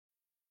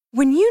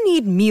When you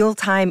need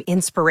mealtime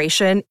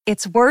inspiration,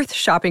 it's worth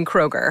shopping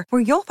Kroger,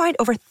 where you'll find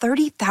over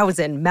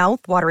 30,000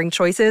 mouth-watering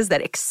choices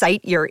that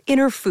excite your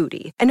inner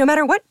foodie. And no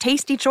matter what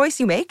tasty choice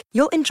you make,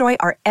 you'll enjoy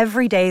our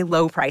everyday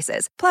low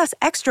prices, plus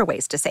extra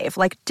ways to save,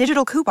 like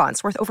digital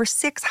coupons worth over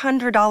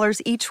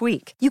 $600 each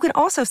week. You can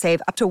also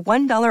save up to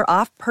 $1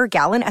 off per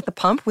gallon at the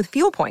pump with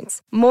fuel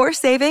points. More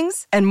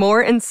savings and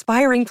more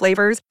inspiring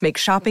flavors make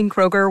shopping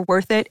Kroger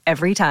worth it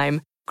every time.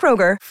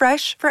 Kroger,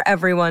 fresh for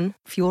everyone.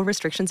 Fuel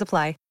restrictions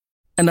apply.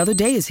 Another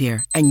day is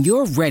here, and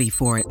you're ready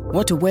for it.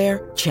 What to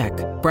wear? Check.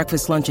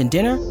 Breakfast, lunch, and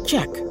dinner?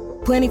 Check.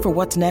 Planning for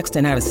what's next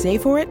and how to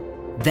save for it?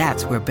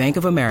 That's where Bank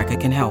of America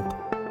can help.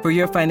 For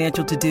your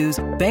financial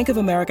to-dos, Bank of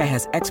America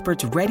has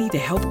experts ready to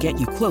help get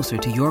you closer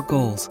to your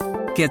goals.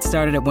 Get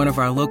started at one of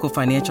our local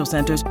financial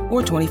centers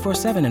or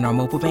 24/7 in our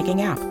mobile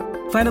banking app.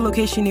 Find a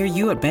location near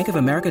you at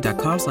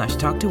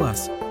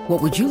bankofamerica.com/talktous.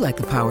 What would you like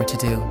the power to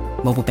do?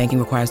 Mobile banking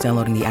requires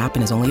downloading the app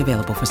and is only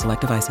available for select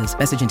devices.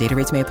 Message and data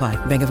rates may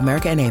apply. Bank of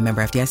America N.A.,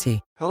 member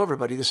FDIC. Hello,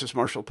 everybody. This is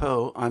Marshall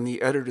Poe. I'm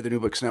the editor of the New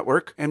Books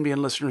Network.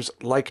 NBN listeners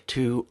like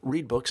to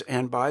read books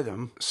and buy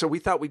them. So we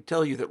thought we'd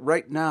tell you that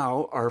right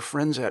now, our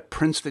friends at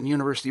Princeton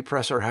University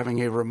Press are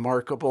having a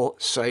remarkable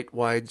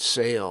site-wide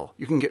sale.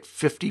 You can get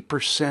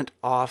 50%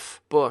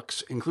 off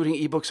books, including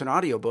ebooks and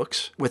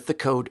audiobooks, with the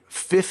code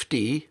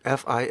 50,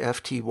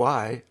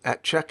 F-I-F-T-Y,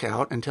 at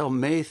checkout until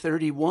May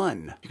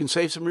 31. You can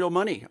save some real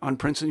money on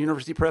Princeton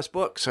University Press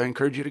books. I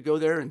encourage you to go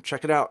there and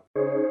check it out.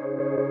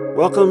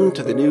 Welcome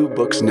to the New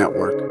Books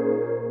Network.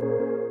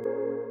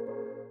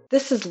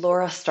 This is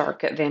Laura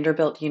Stark at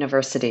Vanderbilt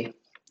University.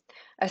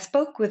 I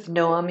spoke with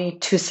Noémie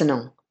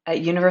Toussinon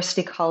at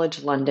University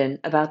College London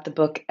about the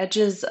book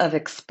Edges of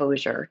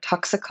Exposure: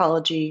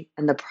 Toxicology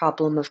and the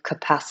Problem of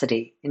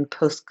Capacity in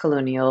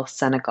Post-Colonial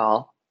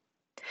Senegal.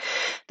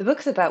 The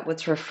book's about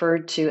what's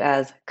referred to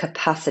as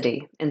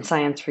capacity in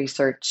science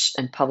research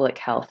and public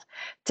health,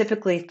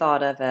 typically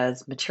thought of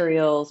as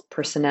materials,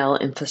 personnel,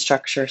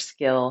 infrastructure,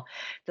 skill,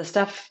 the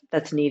stuff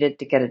that's needed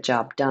to get a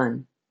job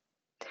done.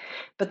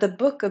 But the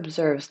book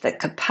observes that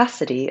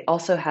capacity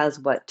also has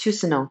what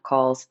Toussinon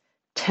calls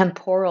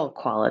temporal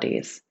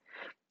qualities.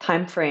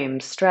 Time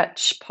frames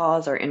stretch,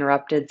 pause, are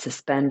interrupted,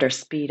 suspend, or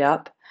speed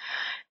up.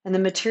 And the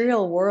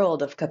material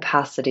world of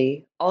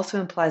capacity also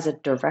implies a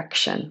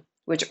direction,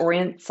 which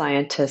orients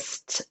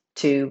scientists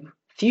to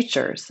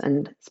futures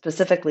and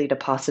specifically to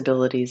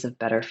possibilities of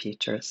better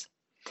futures.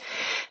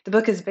 The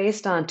book is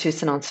based on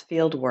Toussinon's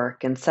field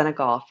work in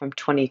Senegal from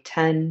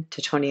 2010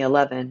 to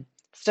 2011,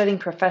 studying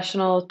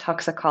professional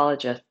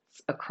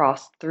toxicologists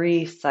across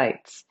 3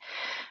 sites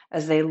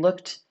as they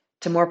looked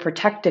to more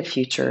protective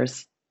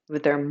futures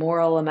with their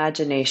moral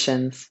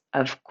imaginations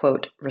of,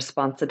 quote,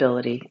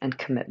 responsibility and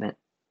commitment.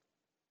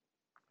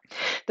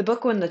 The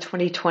book won the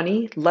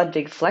 2020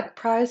 Ludwig Fleck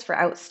Prize for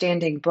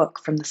Outstanding Book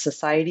from the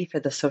Society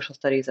for the Social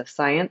Studies of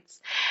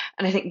Science,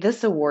 and I think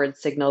this award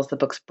signals the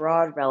book's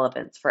broad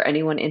relevance for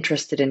anyone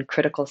interested in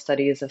critical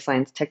studies of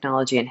science,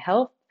 technology, and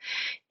health,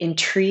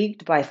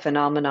 intrigued by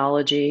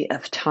phenomenology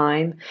of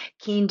time,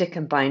 keen to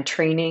combine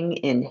training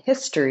in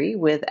history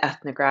with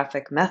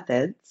ethnographic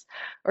methods,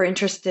 or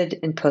interested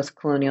in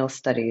post-colonial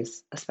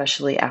studies,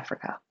 especially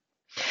Africa.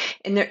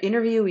 In their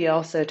interview, we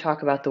also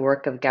talk about the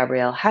work of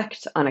Gabrielle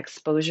Hecht on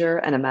exposure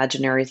and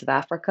imaginaries of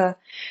Africa,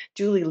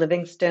 Julie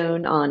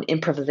Livingstone on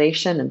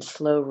improvisation and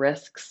slow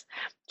risks,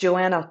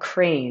 Joanna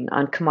Crane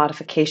on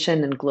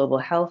commodification and global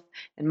health,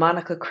 and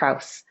Monica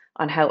Kraus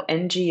on how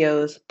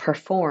NGOs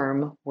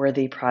perform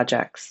worthy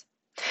projects.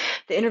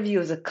 The interview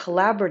is a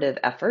collaborative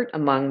effort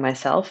among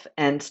myself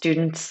and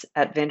students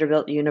at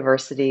Vanderbilt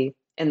University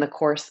in the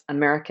course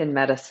American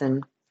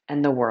Medicine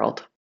and the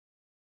World.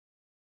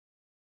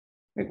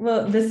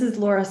 Well, this is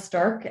Laura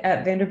Stark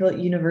at Vanderbilt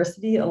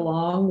University,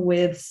 along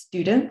with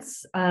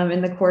students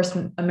in the course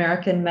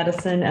American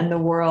Medicine and the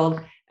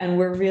World. And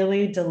we're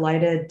really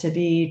delighted to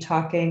be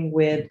talking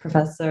with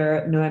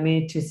Professor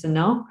Noémie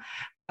Toussinon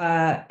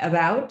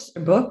about a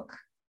book,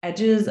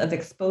 Edges of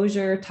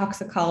Exposure,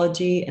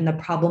 Toxicology, and the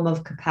Problem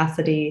of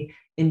Capacity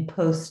in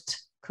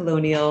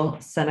Post-Colonial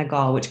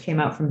Senegal, which came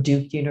out from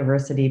Duke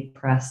University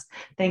Press.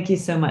 Thank you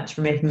so much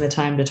for making the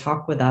time to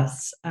talk with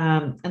us.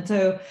 And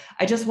so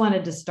I just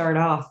wanted to start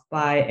off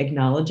by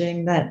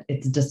acknowledging that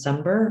it's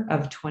December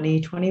of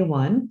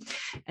 2021,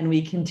 and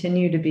we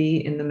continue to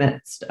be in the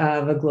midst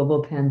of a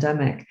global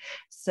pandemic.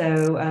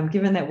 So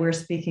given that we're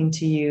speaking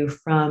to you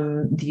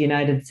from the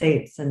United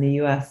States and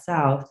the US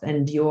South,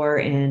 and you're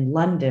in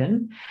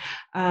London,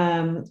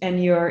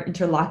 and your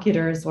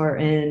interlocutors are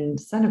in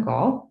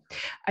Senegal,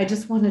 I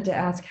just wanted to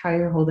ask how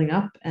you're holding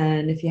up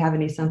and if you have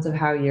any sense of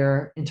how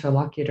your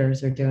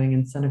interlocutors are doing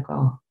in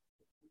Senegal.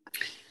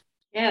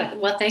 Yeah,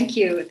 well, thank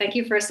you. Thank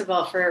you, first of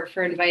all,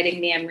 for inviting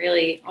me. I'm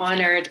really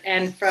honored.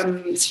 And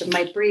from sort of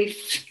my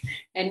brief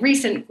and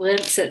recent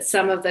glimpse at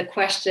some of the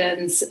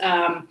questions,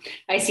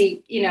 I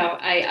see,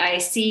 I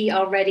see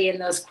already in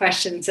those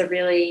questions a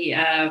really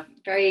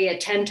very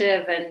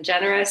attentive and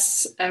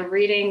generous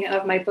reading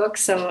of my book.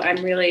 So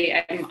I'm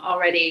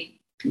already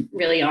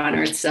really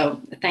honored. So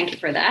thank you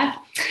for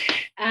that.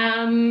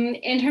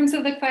 In terms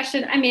of the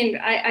question, I mean,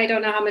 I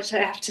don't know how much I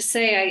have to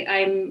say.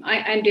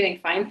 I'm doing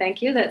fine,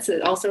 thank you. That's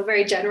also a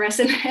very generous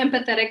and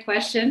empathetic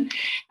question.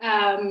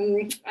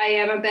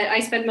 I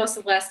spent most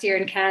of last year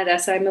in Canada,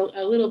 so I'm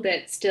a little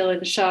bit still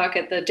in shock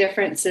at the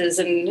differences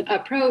in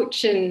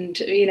approach. And,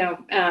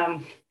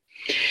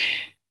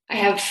 I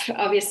have,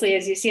 obviously,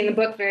 as you see in the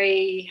book,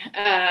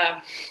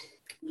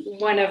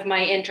 one of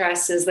my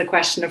interests is the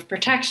question of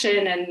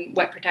protection and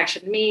what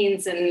protection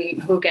means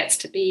and who gets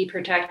to be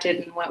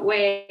protected in what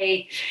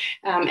way.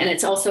 And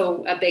it's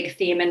also a big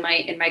theme in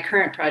my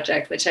current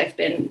project, which I've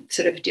been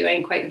sort of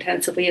doing quite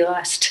intensively the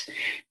last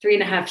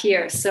 3.5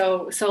 years.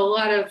 So a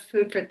lot of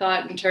food for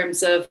thought in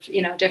terms of,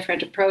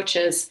 different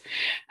approaches.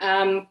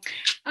 I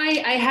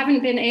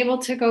haven't been able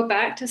to go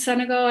back to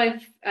Senegal.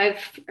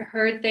 I've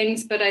heard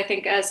things, but I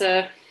think as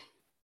a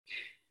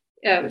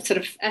sort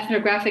of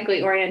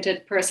ethnographically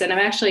oriented person. I'm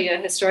actually a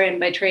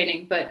historian by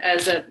training, but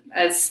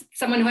as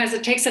someone who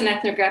takes an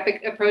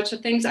ethnographic approach to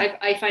things,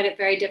 I find it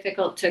very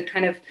difficult to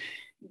kind of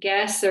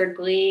guess or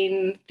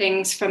glean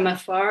things from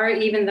afar,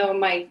 even though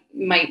my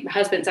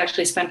husband's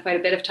actually spent quite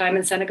a bit of time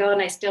in Senegal,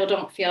 and I still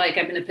don't feel like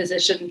I'm in a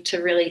position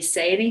to really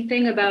say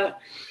anything about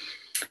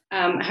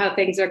how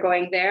things are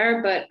going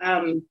there. But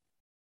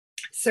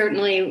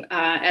certainly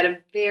at a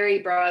very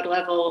broad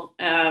level,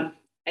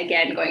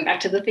 again, going back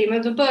to the theme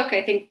of the book,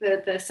 I think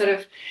the sort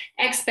of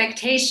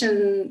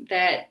expectation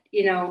that,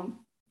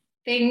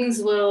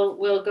 things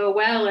will go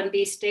well and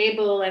be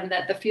stable and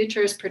that the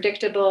future is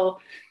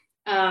predictable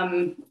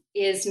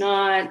is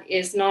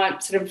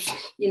not sort of,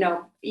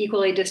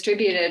 equally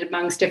distributed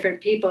amongst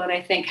different people. And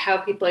I think how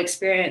people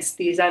experience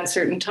these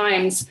uncertain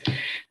times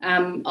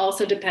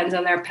also depends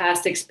on their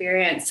past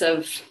experience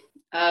of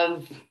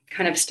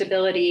kind of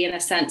stability, in a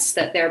sense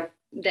that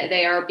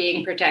they are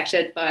being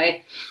protected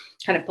by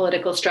kind of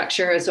political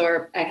structures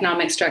or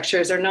economic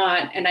structures or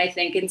not. And I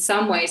think in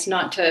some ways,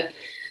 not to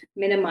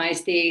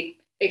minimize the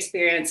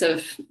experience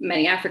of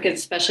many Africans,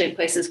 especially in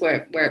places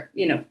where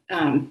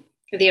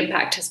the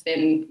impact has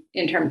been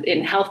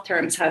in health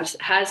terms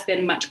has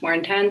been much more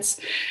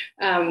intense.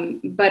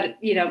 But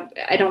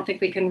I don't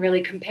think we can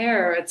really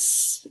compare.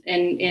 It's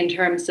in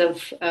terms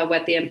of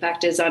what the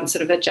impact is on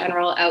sort of a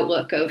general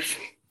outlook of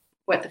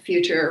what the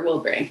future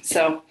will bring.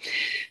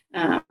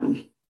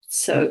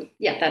 So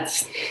yeah,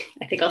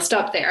 I think I'll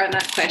stop there on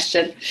that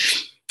question.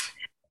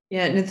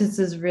 Yeah, no, this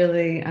is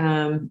really,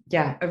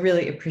 I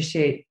really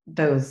appreciate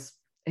those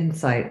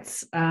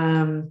insights.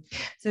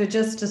 So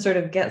just to sort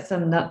of get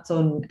some nuts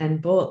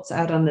and bolts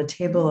out on the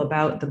table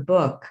about the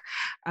book,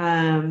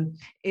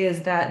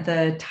 is that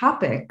the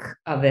topic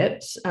of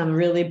it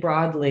really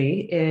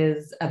broadly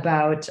is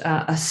about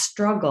a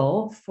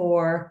struggle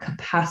for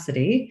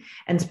capacity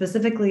and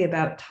specifically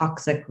about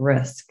toxic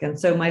risk. And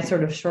so my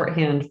sort of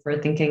shorthand for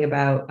thinking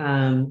about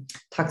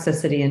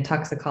toxicity and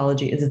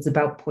toxicology is it's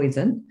about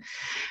poison.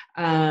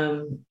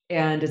 And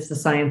it's the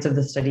science of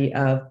the study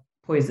of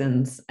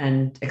poisons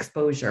and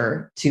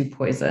exposure to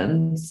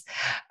poisons.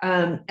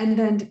 And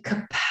then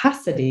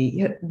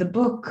capacity, the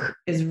book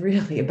is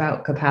really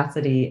about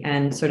capacity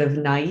and sort of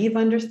naive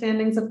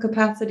understandings of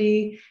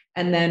capacity,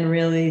 and then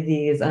really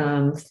these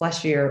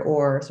fleshier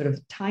or sort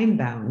of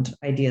time-bound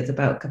ideas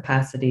about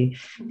capacity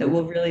that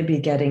we'll really be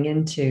getting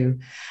into.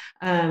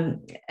 And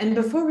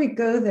before we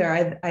go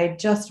there, I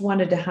just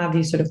wanted to have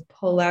you sort of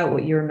pull out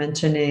what you were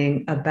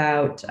mentioning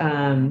about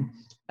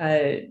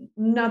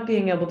not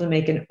being able to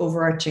make an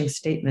overarching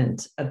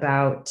statement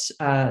about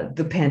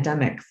the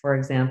pandemic, for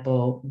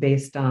example,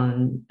 based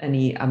on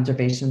any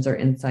observations or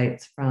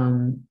insights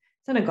from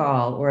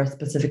Senegal or a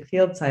specific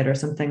field site or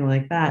something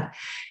like that.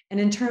 And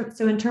in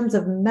terms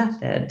of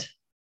method,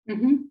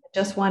 I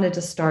just wanted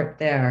to start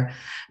there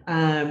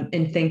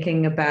in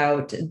thinking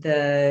about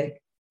the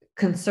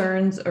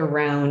concerns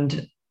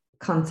around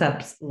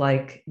concepts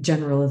like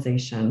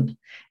generalization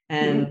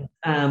and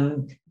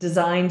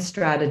design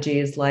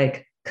strategies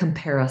like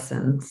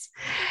comparisons.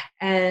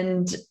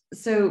 And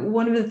so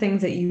one of the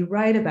things that you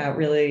write about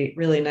really,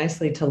 really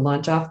nicely to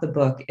launch off the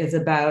book is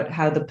about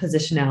how the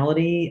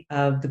positionality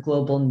of the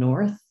global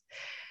north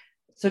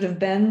sort of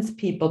bends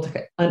people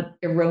to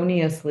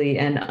erroneously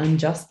and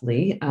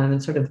unjustly, in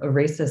sort of a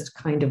racist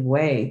kind of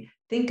way,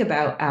 think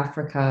about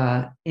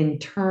Africa in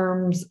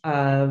terms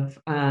of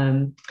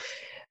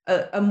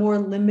a more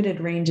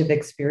limited range of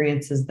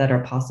experiences that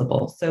are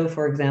possible. So,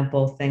 for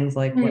example, things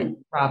like what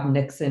Rob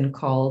Nixon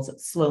calls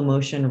slow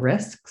motion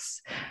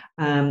risks,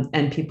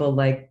 and people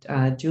like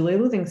Julie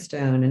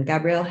Livingstone and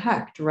Gabrielle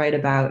Hecht write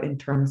about in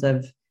terms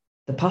of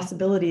the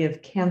possibility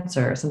of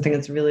cancer, something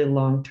that's really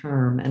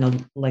long-term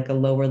and like a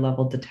lower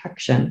level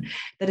detection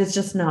that is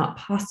just not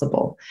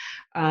possible.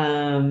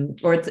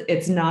 Or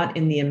it's not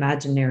in the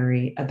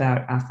imaginary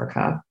about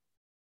Africa.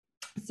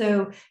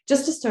 So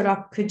just to start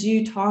off, could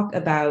you talk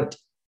about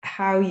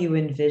how you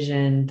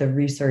envision the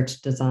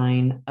research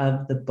design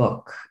of the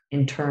book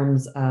in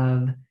terms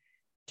of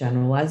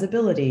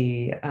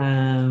generalizability,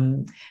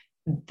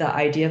 the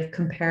idea of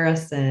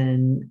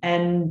comparison,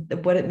 and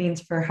what it means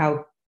for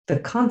how the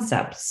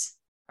concepts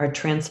are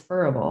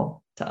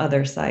transferable to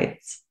other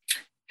sites?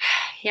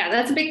 Yeah,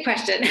 that's a big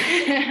question,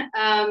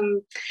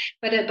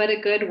 but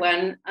a good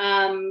one.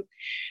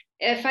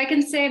 If I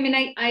can say, I mean,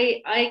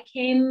 I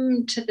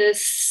came to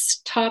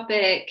this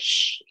topic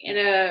in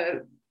a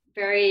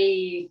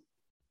very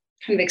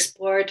kind of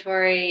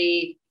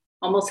exploratory,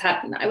 almost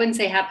I wouldn't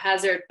say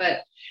haphazard,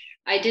 but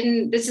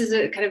this is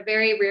a kind of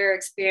very rare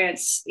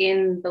experience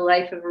in the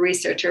life of a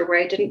researcher where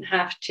I didn't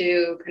have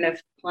to kind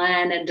of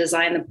plan and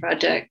design the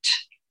project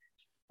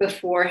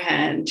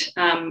beforehand.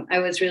 I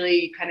was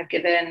really kind of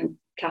given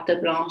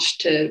carte blanche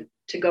to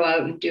go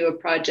out and do a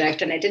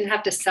project, and I didn't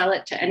have to sell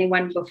it to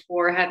anyone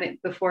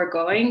before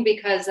going,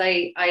 because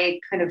I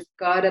kind of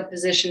got a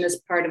position as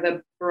part of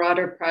a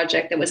broader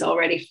project that was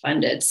already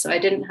funded. So I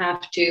didn't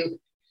have to,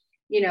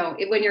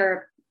 when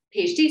you're a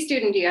PhD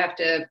student, you have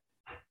to,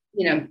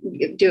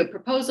 do a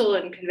proposal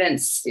and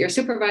convince your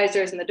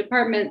supervisors in the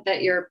department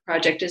that your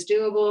project is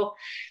doable.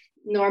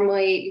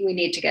 Normally, we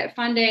need to get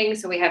funding,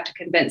 so we have to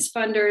convince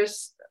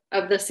funders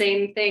of the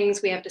same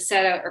things. We have to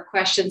set out our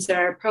questions and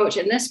our approach.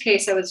 In this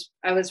case, I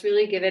was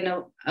really given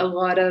a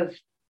lot of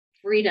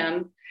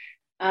freedom,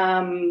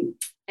 and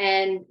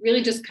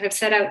really just kind of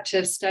set out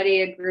to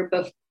study a group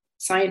of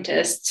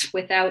scientists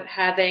without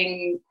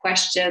having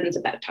questions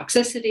about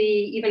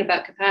toxicity, even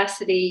about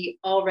capacity,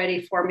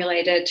 already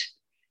formulated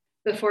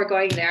before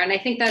going there. And I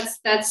think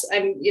that's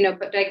I'm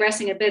but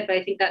digressing a bit, but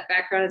I think that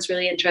background is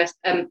really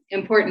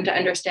important to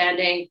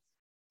understanding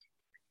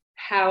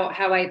how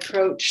I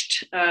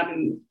approached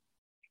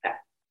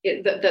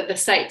the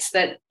sites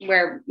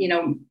where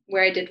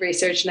I did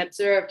research and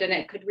observed. And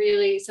it could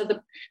really,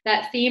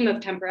 that theme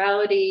of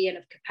temporality and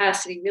of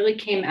capacity really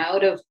came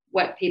out of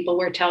what people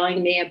were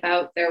telling me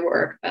about their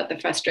work, about the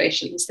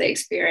frustrations they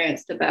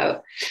experienced,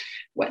 about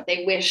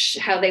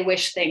how they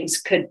wish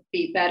things could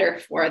be better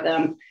for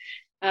them.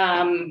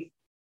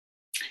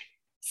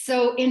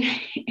 So in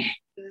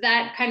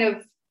that kind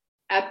of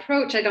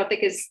approach, I don't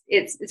think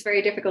it's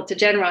very difficult to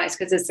generalize,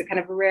 because it's a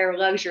kind of rare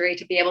luxury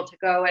to be able to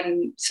go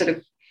and sort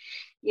of,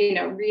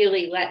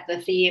 really let the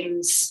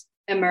themes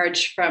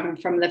emerge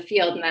from the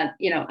field. And that,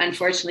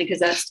 unfortunately, because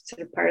that's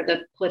sort of part of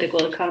the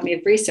political economy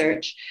of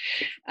research.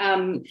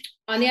 On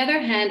the other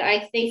hand,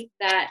 I think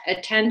that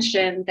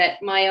attention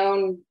that my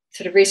own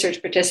sort of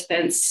research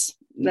participants,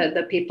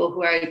 the people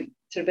who I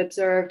sort of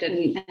observed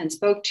and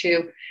spoke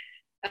to,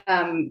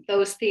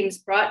 those themes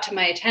brought to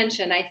my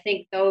attention, I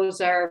think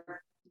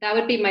that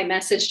would be my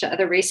message to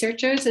other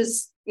researchers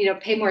is,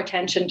 pay more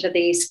attention to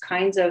these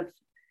kinds of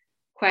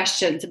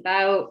questions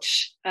about,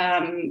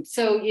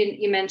 so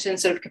you mentioned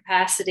sort of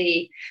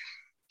capacity,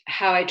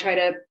 how I try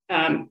to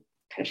kind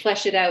of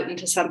flesh it out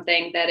into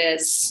something that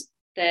is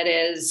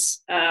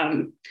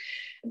a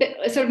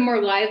bit sort of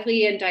more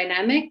lively and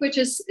dynamic, which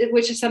is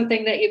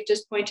something that you've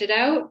just pointed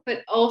out,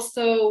 but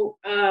also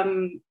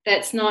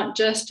that's not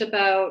just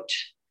about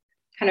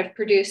kind of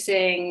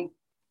producing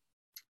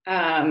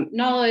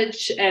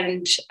knowledge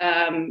and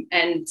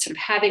sort of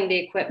having the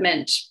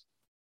equipment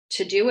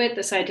to do it,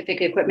 the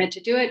scientific equipment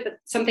to do it, but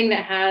something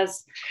that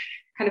has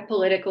kind of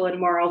political and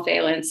moral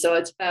valence. So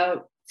it's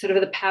about sort of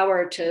the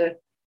power to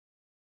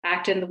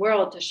act in the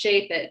world, to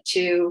shape it,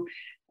 to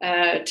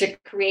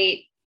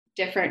create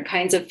different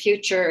kinds of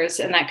futures.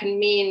 And that can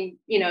mean,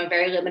 a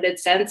very limited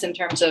sense in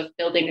terms of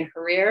building a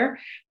career,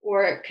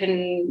 or it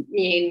can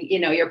mean,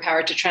 your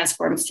power to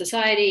transform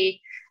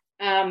society.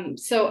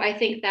 So I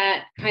think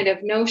that kind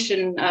of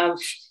notion of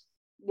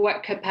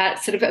what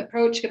sort of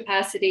approach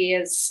capacity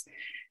is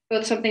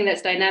both something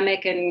that's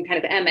dynamic and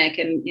kind of emic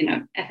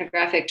and,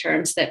 ethnographic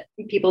terms, that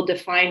people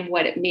define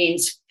what it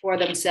means for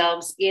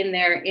themselves in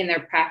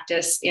their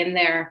practice, in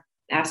their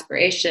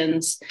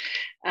aspirations.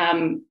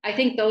 I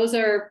think those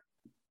are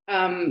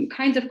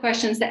kinds of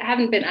questions that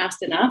haven't been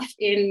asked enough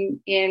in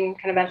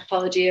kind of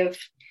anthropology of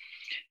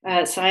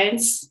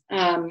science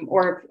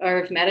or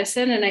of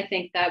medicine. And I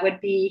think that would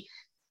be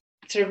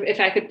sort of, if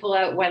I could pull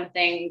out one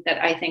thing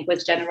that I think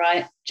was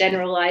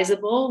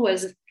generalizable,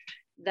 was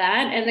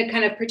that, and the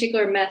kind of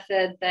particular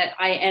method that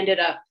I ended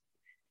up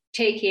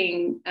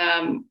taking,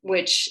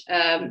 which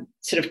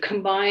sort of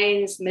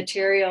combines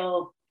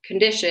material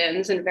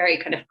conditions and very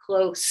kind of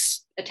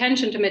close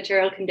attention to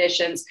material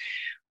conditions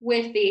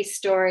with these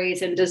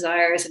stories and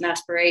desires and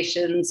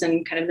aspirations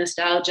and kind of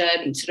nostalgia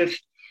and sort of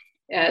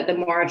the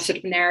more sort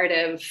of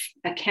narrative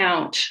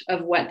account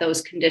of what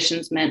those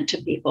conditions meant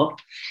to people.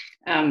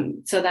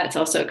 So that's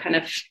also kind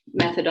of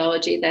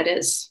methodology that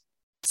is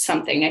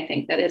something I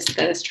think that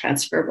is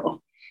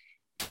transferable.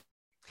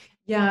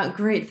 Yeah,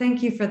 great.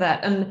 Thank you for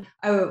that. And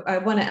I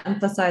want to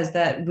emphasize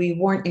that we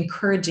weren't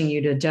encouraging you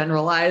to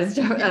generalize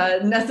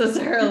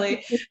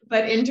necessarily,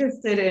 but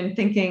interested in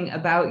thinking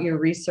about your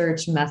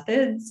research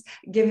methods,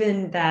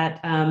 given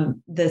that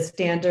the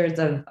standards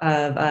of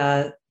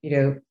a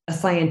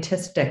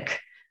scientific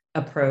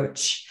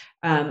approach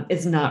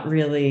is not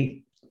really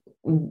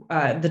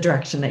the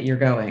direction that you're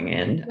going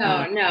in.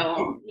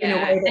 No.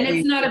 Yeah. And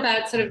it's not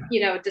about sort of,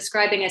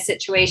 describing a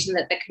situation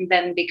that can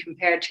then be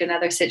compared to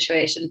another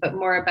situation, but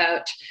more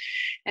about,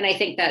 and I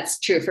think that's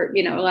true for,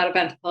 a lot of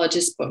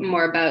anthropologists, but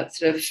more about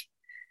sort of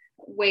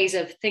ways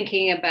of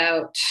thinking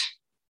about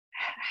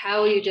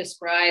how you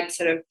describe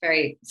sort of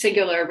very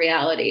singular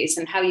realities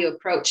and how you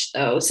approach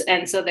those.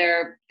 And so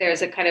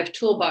there's a kind of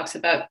toolbox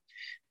about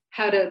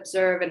how to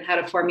observe and how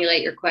to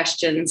formulate your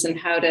questions and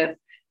how to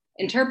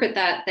interpret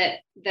that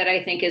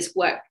I think is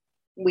what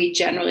we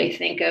generally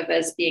think of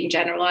as being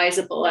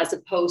generalizable, as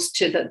opposed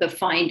to the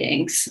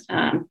findings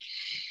that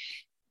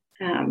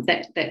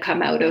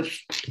come out of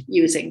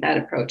using that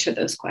approach or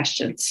those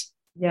questions.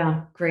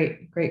 Yeah, great.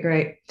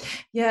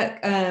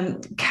 Yeah,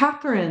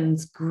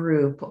 Catherine's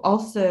group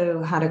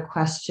also had a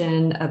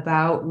question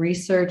about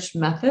research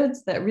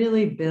methods that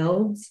really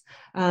builds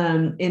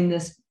in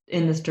this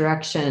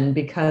direction,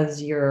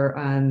 because your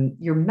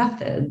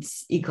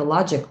methods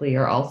ecologically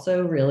are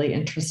also really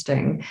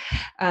interesting.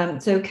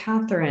 So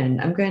Catherine,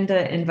 I'm going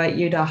to invite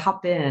you to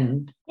hop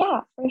in.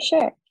 Yeah, for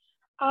sure.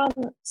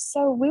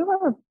 So we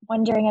were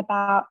wondering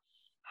about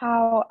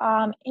how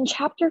in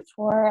chapter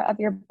 4 of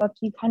your book,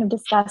 you kind of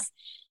discuss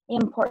the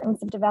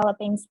importance of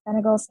developing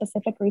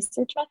Senegal-specific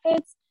research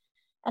methods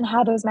and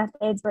how those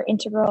methods were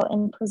integral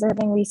in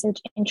preserving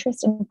research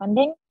interest and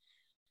funding.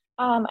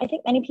 I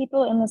think many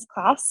people in this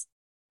class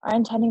are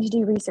intending to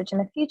do research in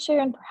the future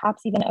and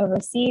perhaps even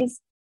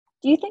overseas.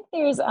 Do you think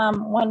there's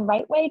one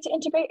right way to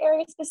integrate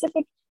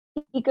area-specific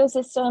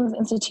ecosystems,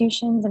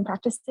 institutions, and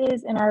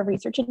practices in our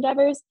research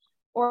endeavors,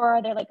 or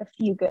are there like a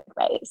few good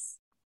ways?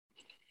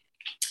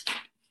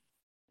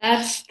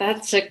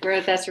 That's a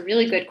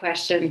really good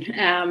question.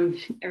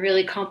 A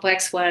really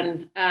complex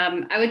one.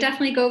 I would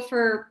definitely go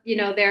for,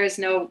 there's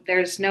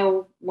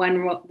no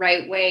one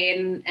right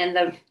way,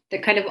 and the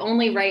kind of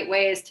only right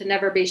way is to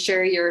never be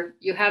sure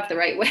you have the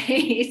right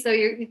way. So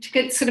you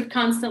could sort of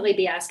constantly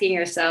be asking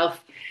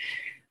yourself,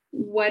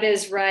 what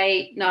is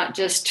right, not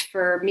just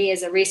for me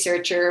as a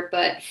researcher,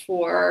 but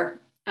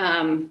for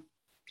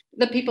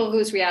the people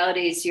whose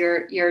realities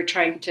you're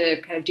trying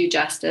to kind of do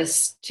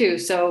justice to.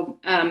 So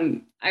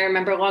I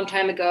remember a long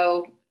time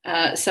ago,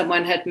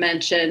 someone had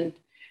mentioned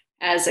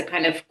as a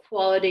kind of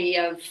quality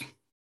of,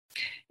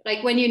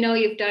 like, when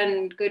you've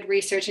done good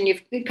research and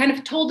you've kind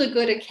of told a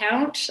good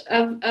account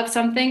of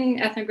something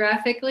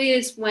ethnographically,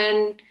 is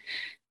when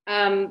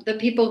the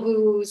people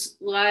whose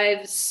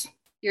lives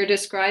you're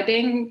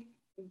describing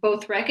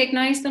both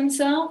recognize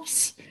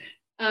themselves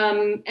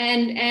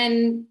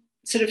and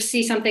sort of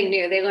see something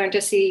new. They learn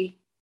to see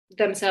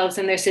themselves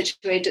and their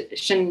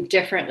situation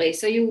differently.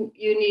 So you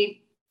need,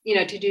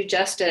 to do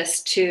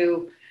justice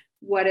to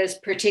what is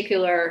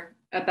particular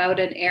about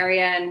an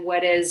area and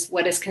what is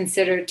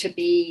considered to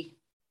be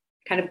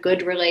kind of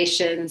good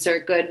relations or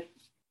good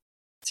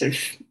sort of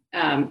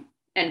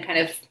and kind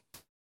of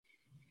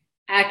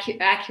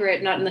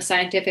accurate, not in the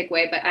scientific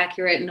way, but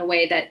accurate in a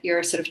way that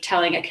you're sort of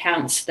telling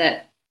accounts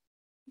that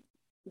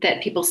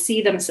people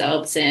see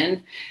themselves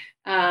in.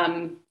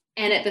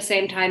 And at the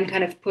same time,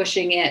 kind of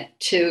pushing it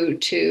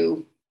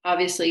to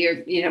obviously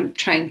you're,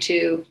 trying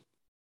to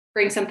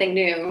bring something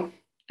new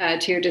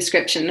to your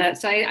description.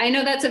 So I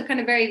know that's a kind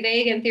of very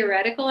vague and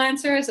theoretical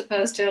answer, as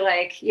opposed to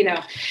like, you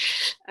need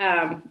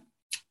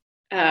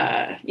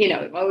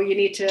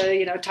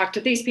to, talk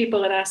to these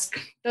people and ask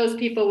those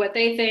people what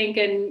they think.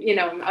 And,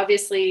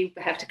 obviously you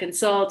have to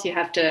consult, you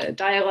have to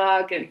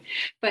dialogue,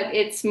 but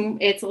it's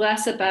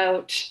less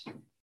about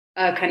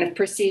a kind of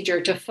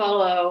procedure to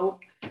follow.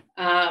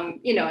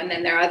 And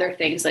then there are other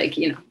things like,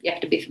 you have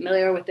to be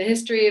familiar with the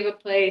history of a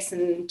place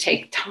and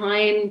take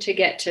time to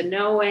get to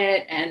know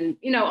it, and,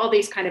 all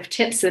these kind of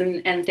tips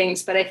and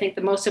things. But I think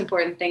the most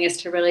important thing is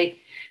to really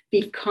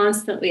be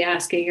constantly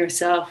asking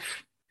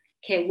yourself,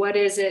 okay, what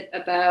is it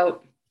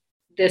about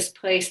this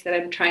place that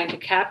I'm trying to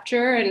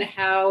capture, and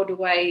how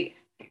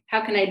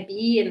can I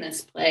be in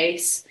this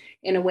place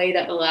in a way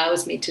that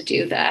allows me to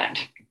do that?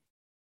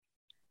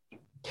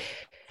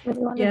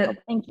 Yeah.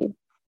 Thank you.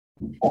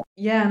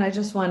 Yeah, and I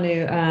just want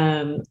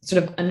to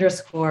sort of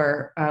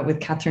underscore with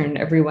Catherine and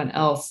everyone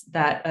else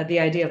that the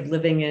idea of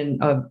living in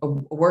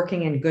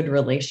working in good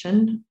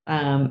relation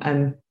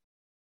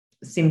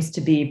seems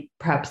to be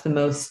perhaps the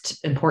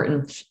most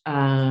important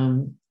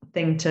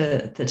thing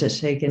to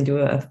take into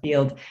a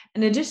field.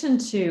 In addition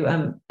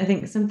to, I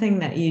think something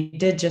that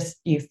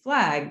you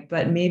flagged,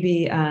 but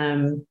maybe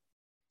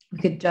we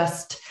could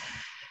just,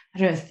 I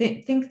don't know,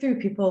 think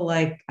through people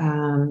like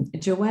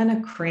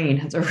Joanna Crane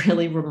has a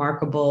really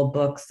remarkable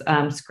book,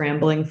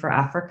 Scrambling for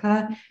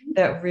Africa,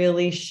 that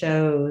really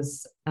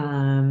shows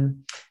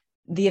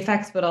the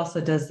effects, but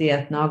also does the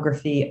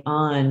ethnography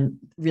on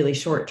really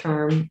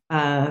short-term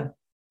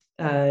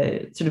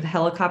sort of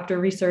helicopter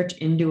research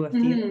into a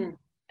field. Mm-hmm.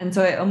 And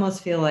so I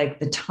almost feel like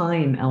the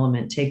time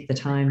element, take the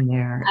time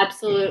there.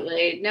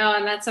 Absolutely. No,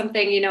 and that's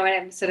something, when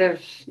I'm sort of,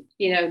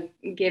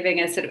 giving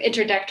a sort of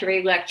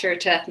introductory lecture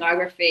to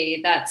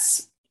ethnography,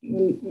 that's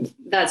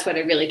what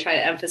I really try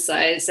to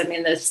emphasize. I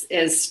mean, this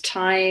is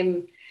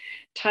time.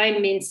 Time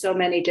means so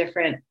many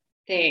different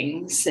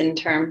things in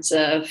terms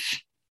of,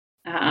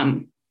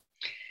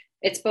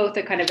 it's both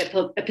a kind of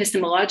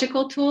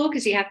epistemological tool,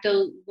 because you have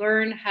to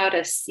learn how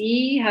to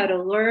see,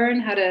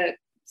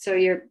 so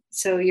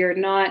you're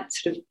not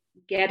sort of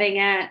getting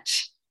at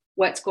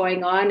what's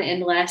going on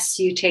unless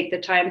you take the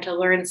time to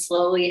learn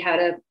slowly how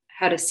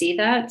to see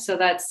that. So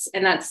that's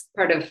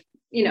part of,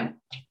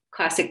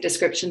 classic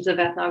descriptions of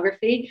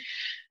ethnography,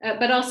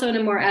 but also in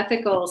a more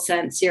ethical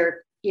sense,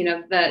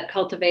 that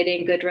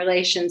cultivating good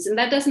relations. And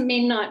that doesn't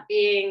mean not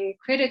being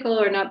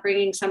critical or not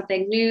bringing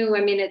something new.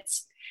 I mean,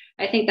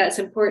 I think that's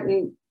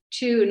important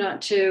too,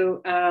 not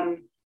to,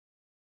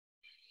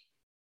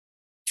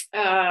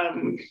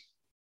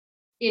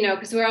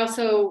 because we're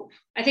also,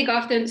 I think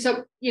often,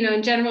 so,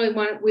 in general,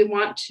 we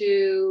want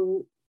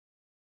to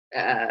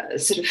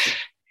sort of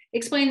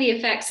explain the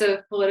effects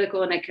of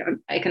political and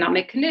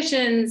economic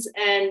conditions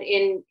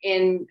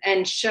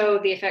and show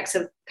the effects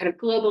of kind of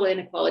global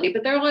inequality.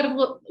 But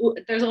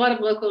there's a lot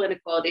of local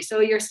inequality. So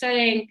you're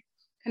studying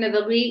kind of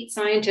elite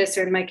scientists,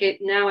 or in my case,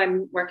 now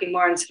I'm working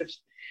more on sort of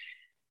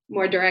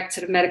more direct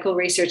sort of medical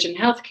research and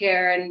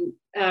healthcare,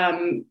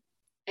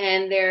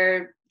 and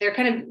they're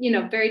kind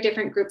of, very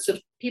different groups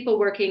of people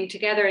working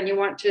together, and you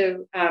want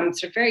to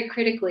sort of very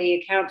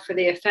critically account for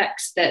the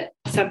effects that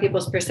some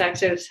people's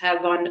perspectives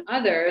have on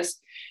others,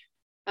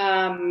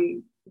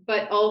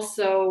 but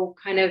also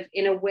kind of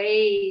in a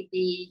way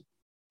be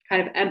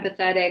kind of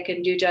empathetic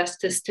and do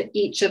justice to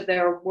each of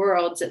their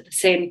worlds at the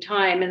same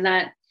time. And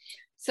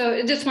so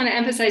I just want to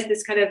emphasize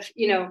this kind of,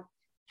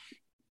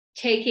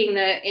 taking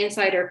the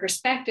insider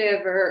perspective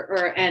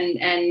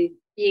and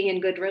being in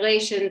good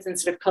relations and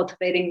sort of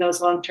cultivating those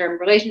long-term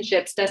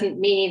relationships doesn't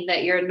mean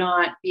that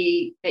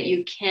that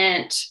you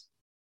can't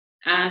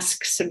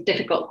ask some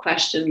difficult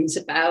questions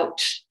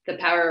about the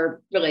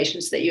power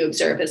relations that you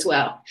observe as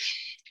well.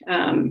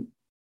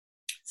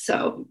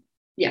 So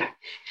yeah,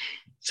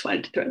 just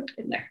wanted to throw it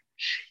in there.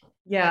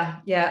 Yeah.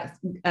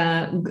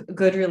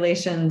 Good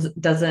relations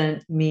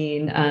doesn't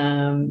mean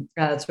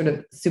sort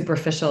of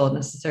superficial,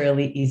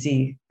 necessarily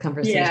easy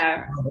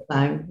conversation all the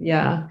time.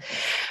 Yeah.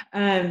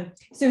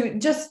 So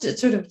just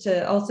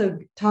to also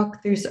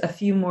talk through a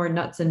few more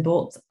nuts and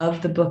bolts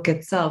of the book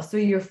itself. So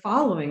you're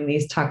following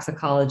these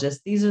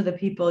toxicologists. These are the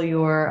people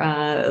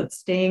you're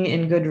staying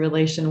in good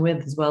relation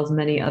with, as well as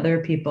many other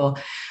people.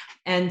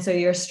 And so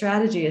your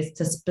strategy is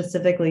to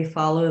specifically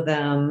follow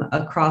them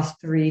across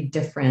 3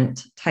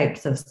 different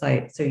types of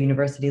sites. So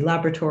university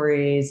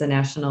laboratories, a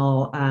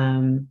national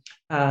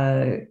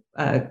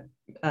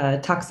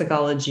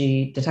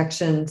toxicology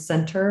detection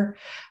center,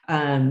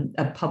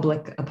 a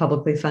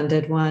publicly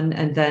funded one,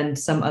 and then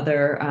some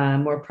other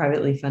more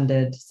privately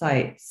funded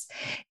sites.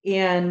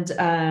 And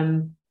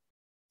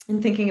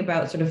in thinking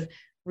about sort of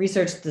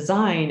research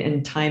design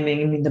and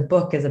timing, I mean, the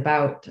book is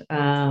about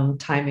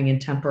timing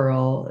and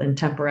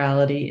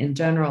temporality in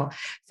general.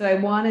 So I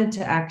wanted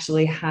to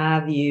actually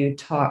have you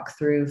talk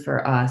through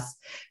for us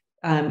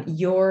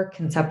your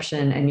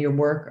conception and your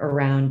work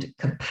around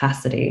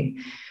capacity.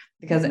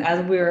 Because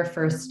as we were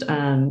first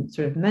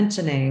sort of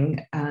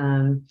mentioning,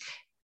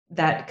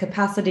 that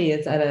capacity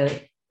is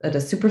at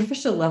a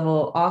superficial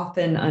level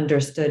often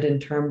understood in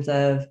terms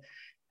of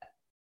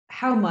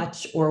how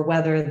much or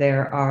whether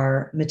there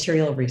are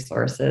material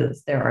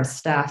resources, there are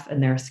staff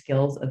and there are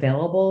skills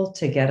available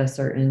to get a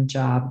certain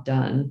job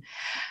done.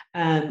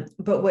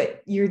 But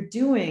what you're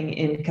doing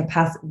in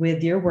capacity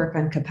with your work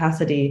on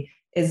capacity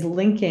is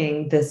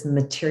linking this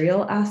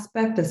material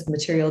aspect, this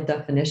material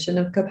definition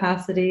of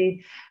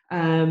capacity,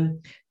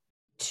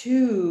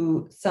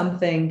 to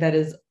something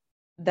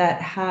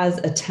that has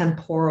a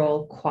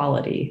temporal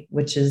quality,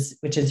 which is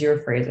your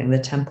phrasing, the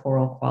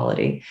temporal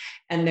quality.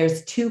 And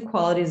there's 2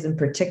 qualities in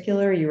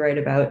particular. You write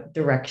about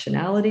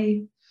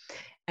directionality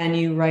and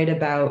you write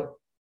about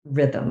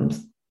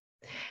rhythms.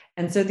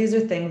 And so these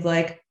are things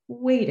like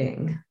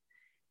waiting,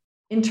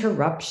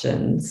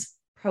 interruptions,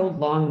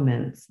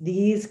 prolongments,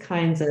 these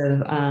kinds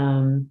of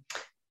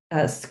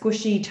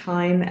squishy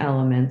time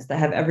elements that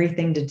have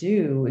everything to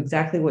do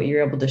exactly what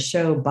you're able to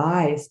show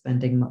by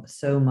spending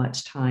so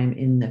much time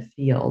in the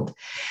field.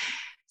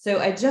 So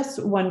I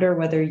just wonder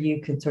whether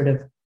you could sort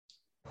of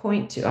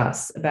point to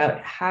us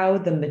about how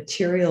the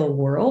material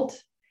world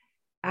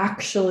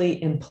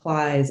actually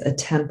implies a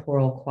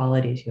temporal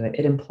quality to it.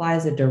 It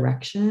implies a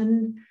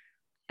direction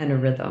and a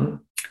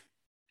rhythm.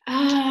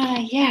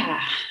 Yeah.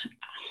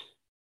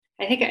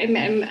 I think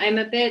I'm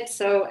a bit,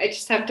 so I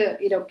just have to,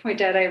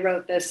 point out I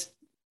wrote this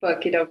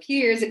book, a few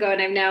years ago,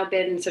 and I've now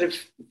been sort of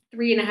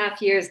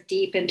 3.5 years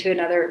deep into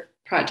another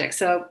project.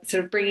 So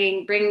sort of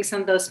bringing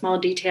some of those small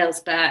details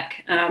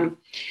back. I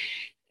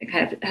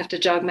kind of have to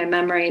jog my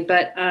memory,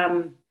 but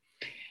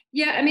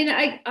yeah, I mean,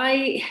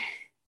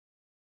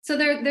 so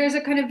there's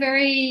a kind of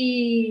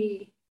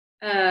very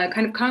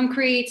kind of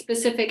concrete,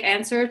 specific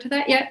answer to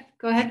that. Yeah,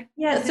 go ahead.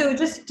 Yeah. So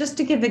just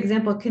to give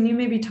example, can you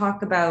maybe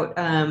talk about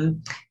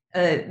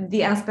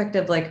the aspect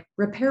of like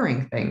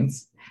repairing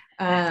things?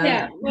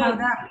 How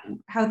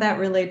that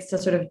relates to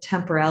sort of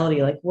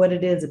temporality, like what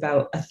it is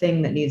about a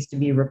thing that needs to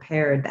be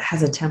repaired that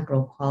has a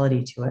temporal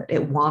quality to it.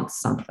 It wants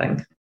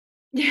something.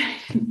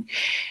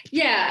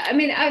 Yeah. I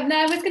mean,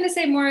 I was going to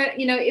say more,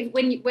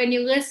 when you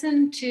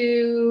listen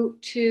to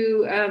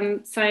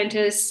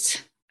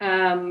scientists,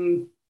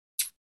 and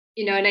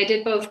I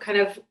did both kind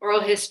of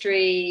oral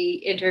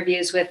history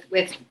interviews with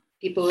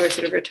people who are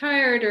sort of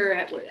retired or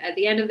at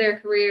the end of their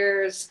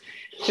careers,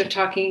 sort of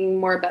talking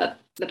more about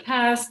the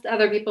past.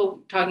 Other people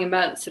talking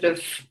about sort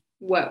of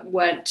what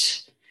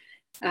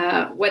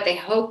they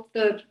hope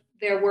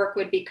their work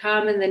would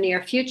become in the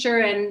near future.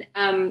 And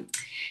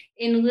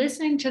in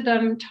listening to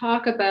them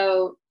talk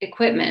about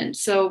equipment,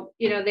 so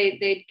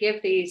they'd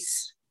give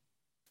these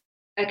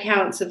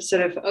accounts of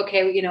sort of,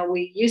 okay,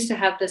 we used to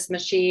have this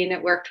machine,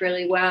 it worked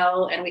really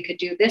well, and we could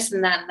do this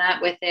and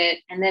that with it,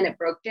 and then it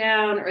broke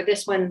down, or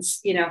this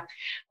one's,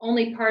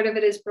 only part of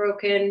it is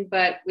broken,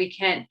 but we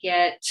can't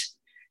get,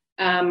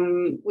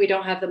 we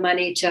don't have the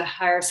money to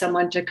hire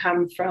someone to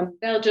come from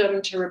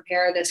Belgium to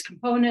repair this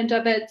component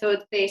of it. So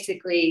it's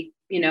basically,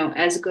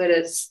 as good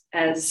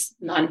as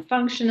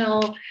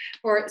non-functional.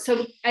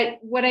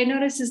 What I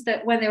noticed is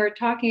that when they were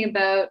talking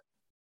about,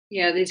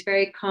 these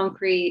very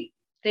concrete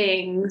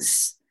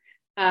things,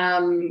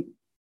 and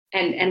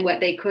what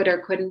they could or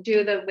couldn't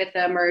do with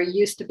them, or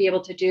used to be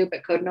able to do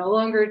but could no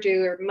longer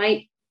do, or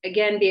might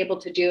again be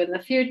able to do in the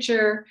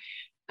future,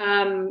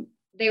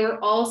 they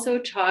were also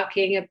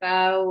talking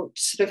about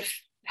sort of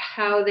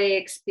how they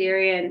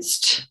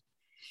experienced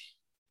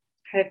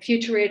kind of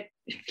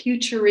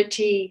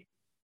futurity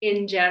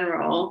in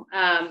general,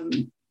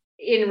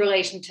 in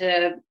relation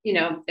to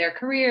their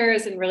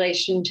careers, in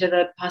relation to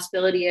the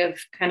possibility of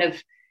kind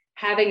of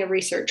having a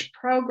research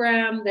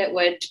program that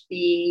would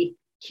be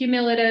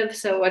cumulative.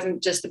 So it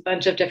wasn't just a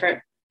bunch of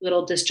different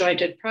little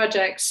disjointed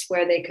projects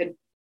where they could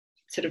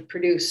sort of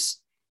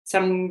produce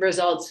some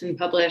results and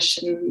publish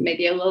in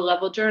maybe a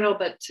low-level journal,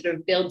 but sort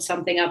of build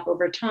something up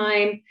over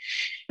time.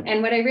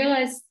 And what I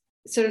realized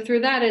sort of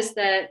through that is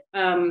that,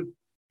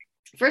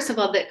 first of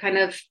all, that kind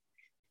of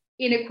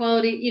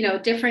inequality,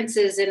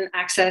 differences in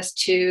access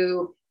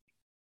to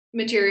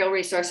material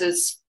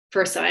resources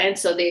for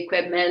science, so the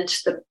equipment,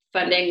 the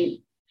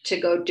funding to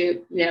go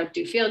do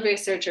field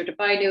research, or to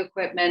buy new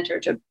equipment, or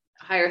to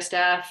hire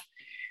staff,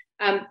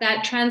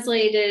 that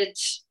translated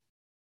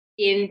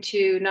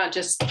into not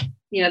just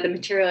the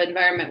material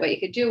environment, what you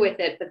could do with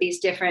it, but these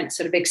different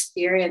sort of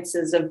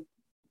experiences of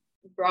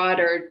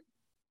broader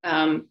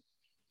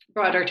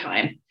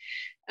time.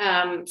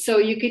 So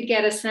you could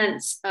get a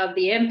sense of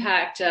the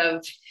impact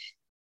of,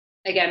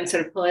 again,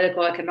 sort of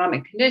political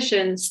economic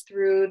conditions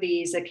through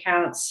these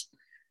accounts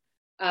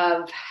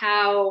of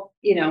how,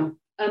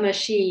 a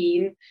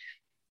machine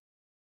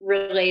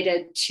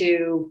related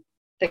to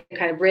the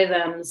kind of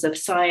rhythms of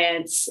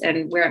science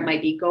and where it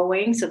might be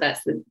going. So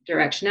that's the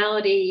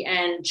directionality.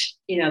 And,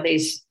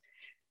 these,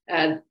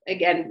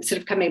 again,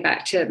 sort of coming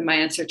back to my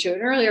answer to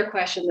an earlier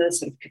question, the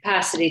sort of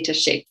capacity to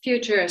shape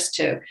futures,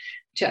 to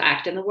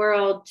act in the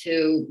world,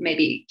 to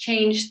maybe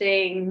change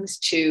things,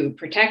 to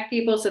protect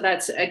people. So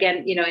that's,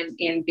 again,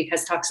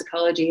 because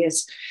toxicology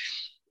is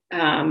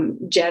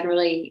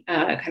generally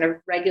kind of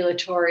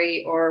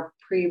regulatory or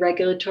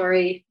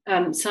pre-regulatory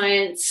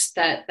science,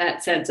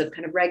 that sense of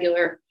kind of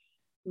regular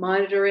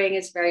monitoring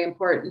is very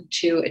important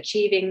to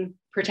achieving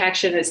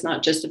protection. It's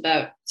not just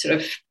about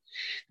sort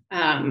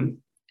of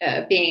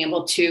being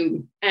able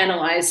to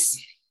analyze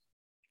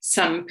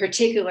some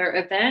particular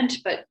event,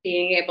 but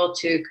being able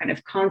to kind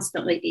of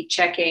constantly be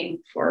checking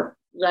for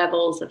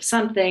levels of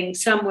something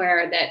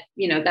somewhere that,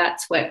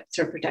 that's what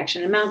sort of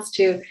protection amounts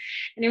to.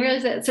 And I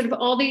realized that sort of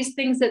all these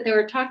things that they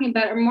were talking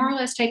about are more or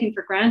less taken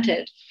for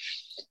granted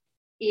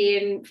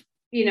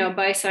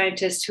by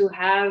scientists who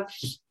have,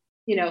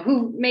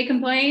 who may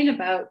complain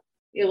about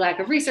the lack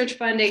of research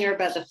funding, or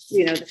about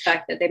the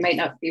fact that they might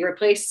not be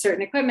replaced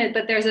certain equipment,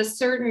 but there's a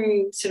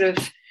certain sort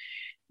of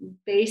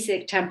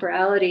basic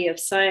temporality of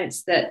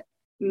science that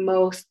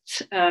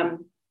most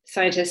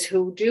scientists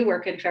who do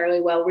work in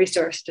fairly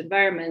well-resourced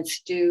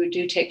environments do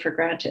take for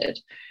granted,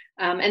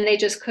 and they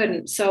just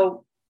couldn't.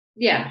 So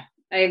yeah,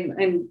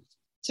 I'm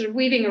sort of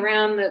weaving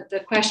around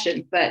the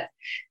question, but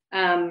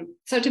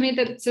so to me,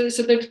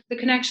 the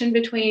connection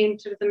between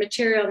sort of the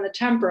material and the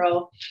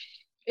temporal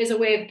is a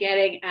way of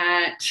getting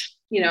at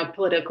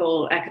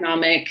political,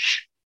 economic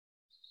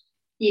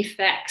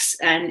effects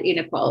and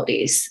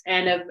inequalities,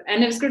 and of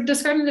sort of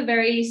describing the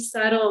very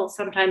subtle,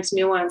 sometimes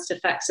nuanced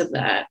effects of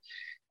that.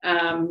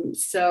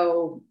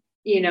 So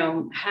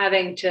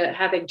having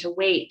to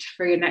wait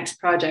for your next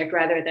project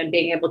rather than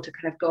being able to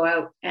kind of go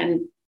out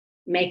and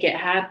make it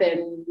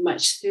happen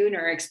much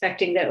sooner,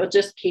 expecting that it will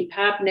just keep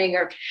happening,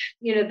 or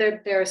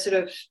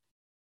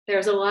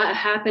there's a lot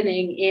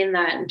happening in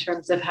that in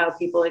terms of how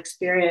people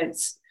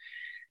experience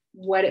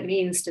what it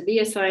means to be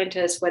a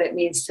scientist, what it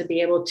means to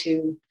be able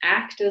to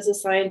act as a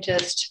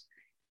scientist.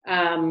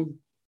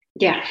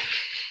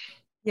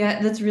 Yeah,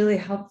 that's really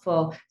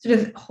helpful. Sort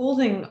of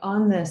holding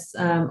on this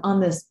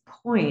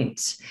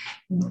point,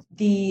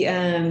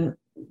 the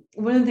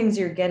one of the things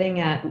you're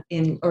getting at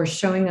or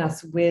showing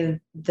us with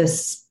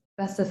the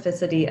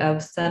specificity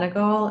of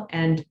Senegal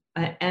and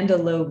a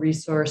low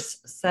resource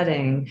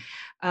setting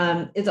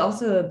is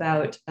also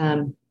about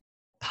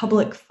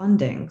public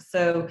funding.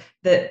 So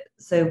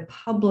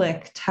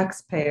public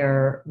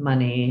taxpayer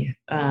money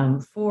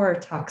for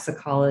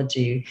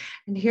toxicology.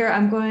 And here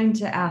I'm going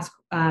to ask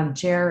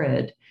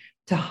Jared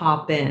to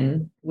hop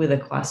in with a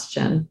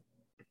question.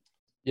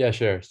 Yeah,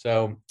 sure.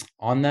 So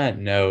on that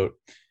note,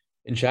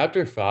 in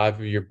chapter 5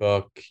 of your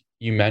book,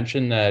 you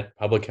mentioned that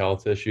public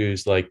health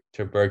issues like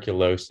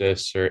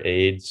tuberculosis or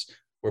AIDS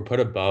were put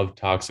above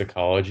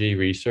toxicology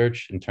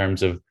research in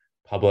terms of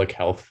public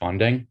health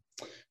funding.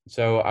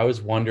 So I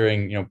was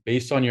wondering,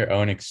 based on your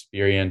own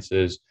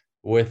experiences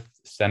with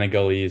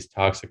Senegalese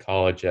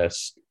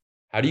toxicologists,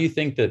 how do you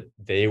think that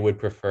they would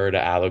prefer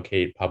to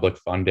allocate public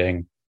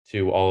funding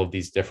to all of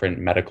these different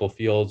medical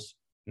fields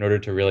in order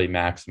to really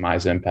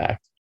maximize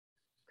impact?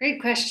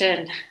 Great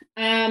question.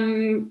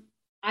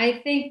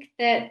 I think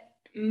that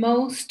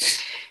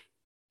most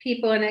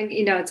people, and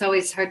it's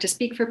always hard to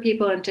speak for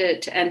people and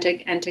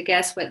to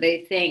guess what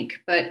they think,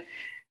 but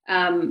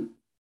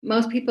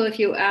most people, if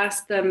you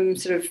ask them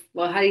sort of,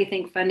 well, how do you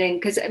think funding?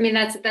 Because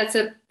that's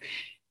a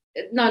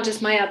not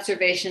just my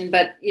observation,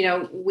 but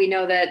we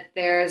know that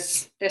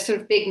there's sort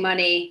of big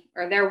money,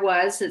 or there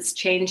was. It's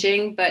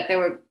changing, but there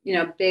were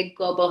big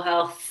global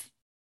health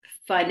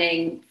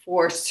funding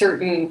for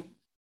certain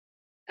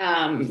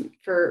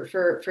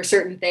for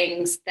certain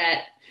things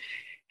that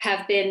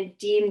have been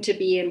deemed to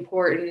be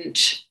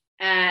important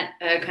at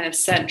a kind of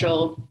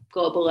central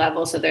global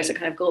level. So there's a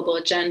kind of global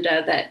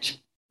agenda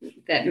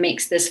that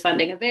makes this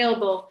funding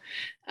available,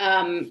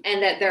 and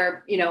that there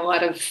are a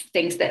lot of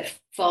things that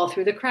fall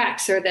through the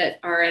cracks or that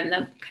are in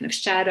the kind of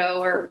shadow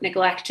or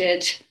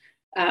neglected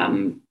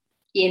in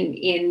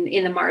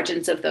the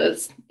margins of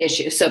those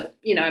issues. So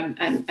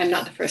I'm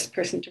not the first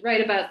person to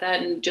write about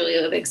that, and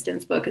Julia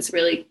Livingston's book is a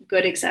really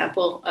good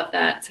example of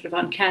that, sort of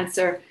on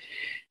cancer.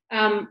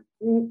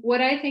 What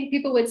I think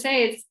people would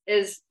say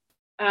is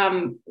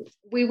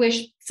we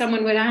wish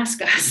someone would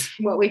ask us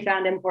what we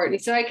found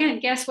important. So I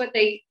can't guess what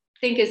they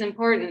think is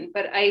important,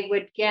 but I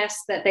would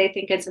guess that they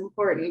think it's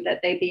important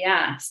that they be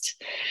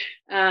asked.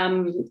 So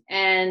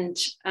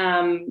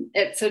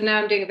now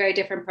I'm doing a very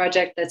different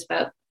project that's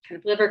about kind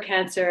of liver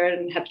cancer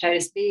and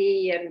hepatitis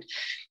B. And,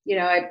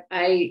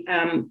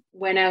 I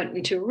went out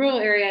into a rural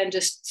area and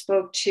just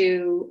spoke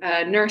to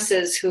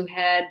nurses who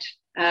had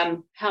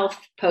health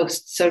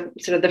posts, so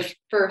sort of the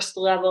first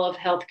level of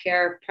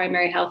healthcare,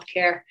 primary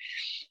healthcare.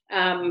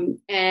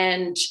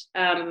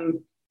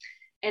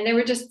 And they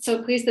were just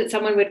so pleased that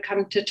someone would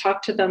come to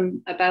talk to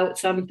them about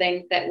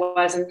something that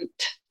wasn't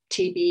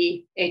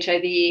TB,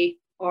 HIV,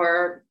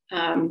 or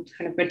kind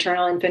of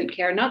maternal infant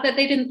care. Not that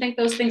they didn't think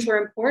those things were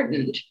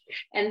important.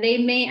 And they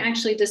may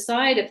actually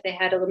decide, if they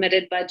had a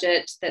limited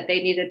budget that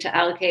they needed to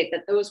allocate,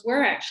 that those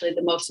were actually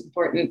the most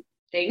important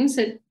things.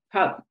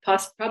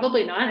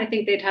 Probably not. I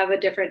think they'd have a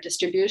different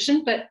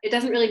distribution, but it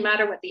doesn't really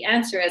matter what the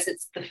answer is.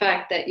 It's the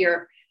fact that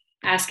you're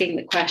asking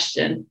the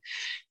question.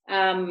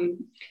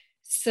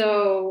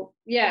 So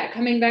yeah,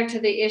 coming back to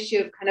the issue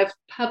of kind of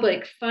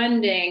public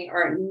funding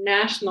or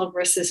national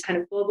versus kind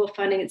of global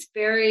funding,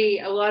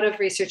 a lot of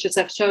researchers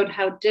have showed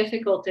how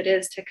difficult it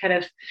is to kind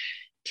of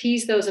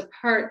tease those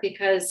apart,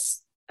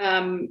 because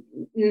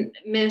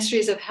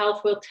ministries of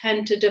health will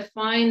tend to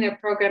define their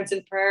programs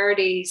and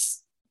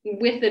priorities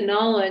with the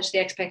knowledge, the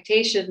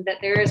expectation that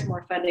there is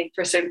more funding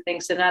for certain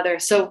things than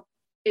others. So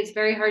it's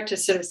very hard to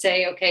sort of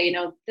say, okay,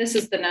 this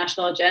is the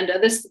national agenda,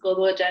 this is the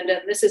global agenda,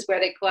 and this is where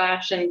they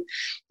clash, and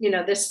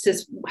this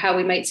is how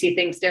we might see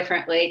things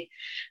differently,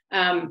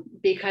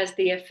 because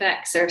the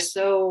effects are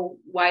so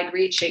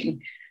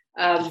wide-reaching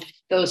of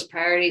those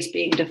priorities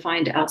being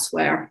defined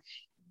elsewhere.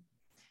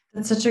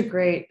 That's such a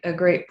great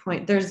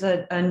point. There's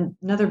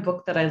another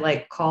book that I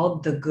like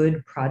called The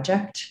Good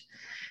Project,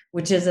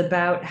 which is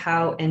about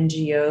how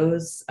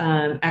NGOs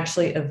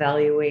actually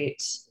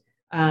evaluate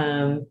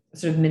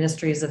sort of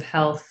ministries of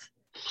health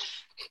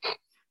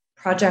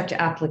project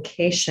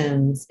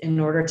applications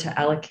in order to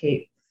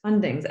allocate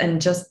fundings.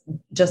 And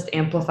just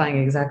amplifying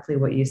exactly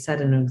what you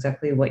said and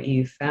exactly what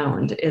you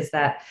found is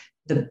that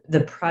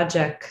the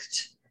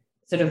project,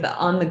 sort of the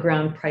on the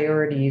ground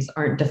priorities,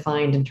 aren't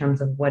defined in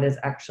terms of what is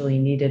actually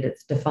needed.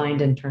 It's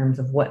defined in terms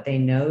of what they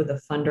know the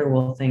funder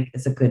will think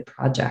is a good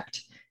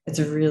project. It's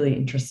really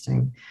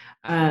interesting.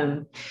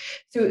 So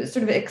sort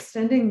of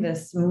extending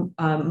this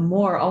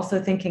more,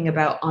 also thinking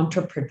about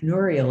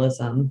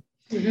entrepreneurialism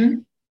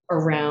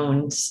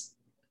around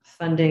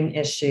funding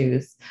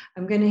issues.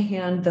 I'm going to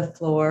hand the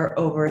floor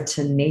over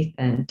to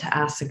Nathan to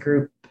ask a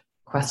group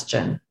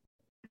question.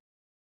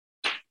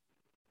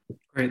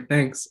 Great,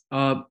 thanks.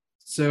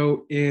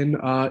 So in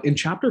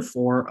chapter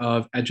 4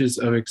 of Edges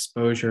of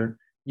Exposure,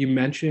 you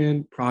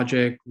mentioned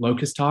Project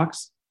Locust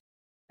Talks,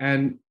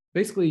 and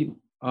basically,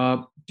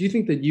 do you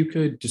think that you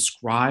could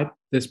describe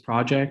this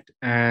project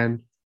and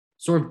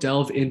sort of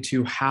delve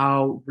into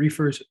how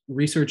research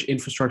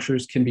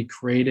infrastructures can be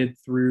created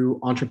through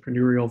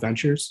entrepreneurial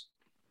ventures?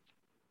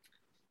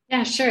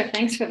 Yeah, sure.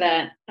 Thanks for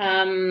that.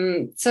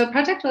 So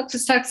Project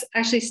Locust Talks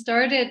actually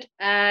started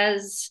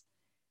as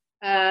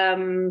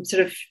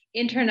sort of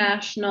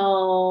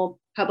international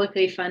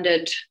publicly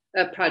funded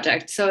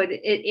project. So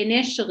it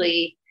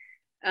initially,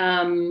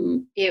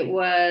 it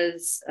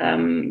was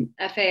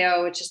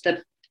FAO, which is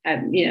the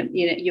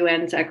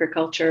UN's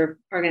agriculture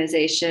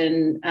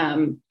organization,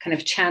 kind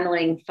of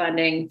channeling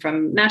funding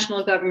from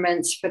national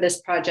governments for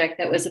this project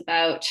that was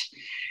about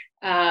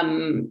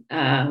sort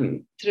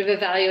of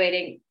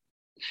evaluating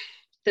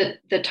the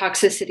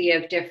toxicity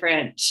of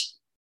different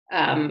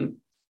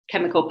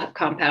chemical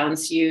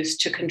compounds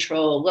used to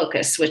control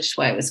locusts, which is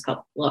why it was called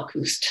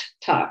locust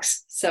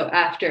tox. So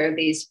after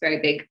these very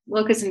big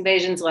locust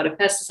invasions, a lot of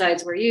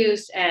pesticides were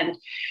used, and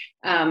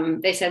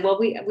they said, well,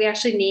 we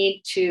actually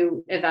need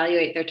to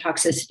evaluate their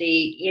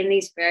toxicity in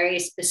these very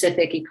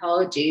specific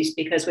ecologies,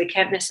 because we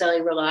can't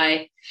necessarily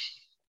rely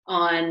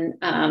on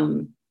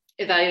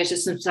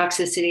evaluations of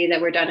toxicity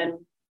that were done in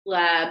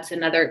labs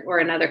in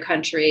other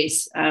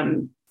countries.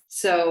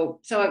 So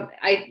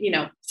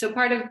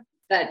part of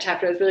that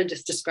chapter was really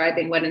just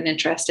describing what an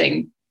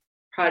interesting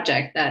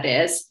project that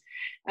is.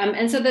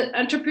 And so the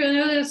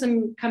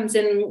entrepreneurialism comes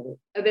in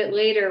a bit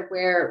later,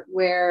 where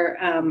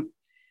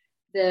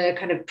the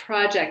kind of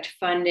project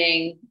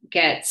funding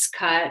gets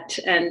cut,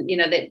 and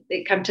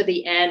they come to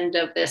the end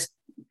of this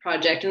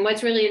project. And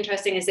what's really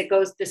interesting is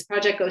this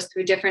project goes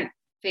through different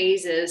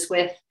phases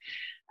with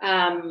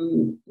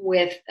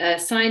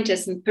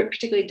scientists, and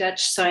particularly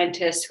Dutch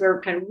scientists, who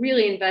are kind of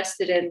really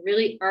invested in,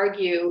 really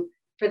argue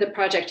for the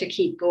project to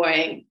keep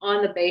going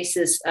on the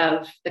basis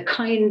of the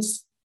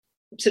kinds,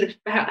 sort of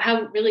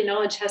how really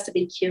knowledge has to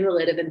be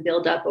cumulative and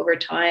build up over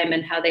time,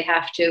 and how they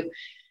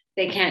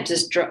can't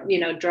just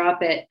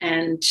drop it,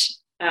 and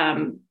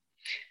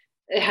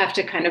they have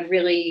to kind of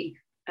really,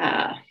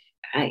 that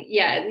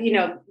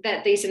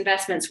these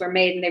investments were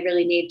made, and they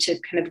really need to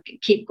kind of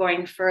keep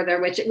going further,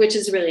 which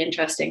is really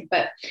interesting.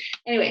 But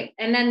anyway,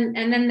 and then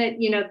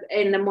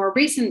in the more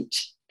recent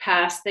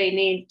past, they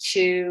need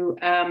to,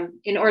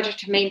 in order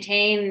to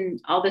maintain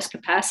all this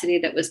capacity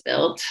that was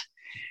built,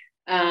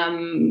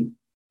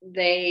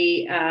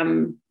 they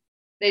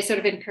sort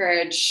of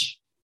encourage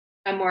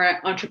a more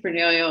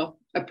entrepreneurial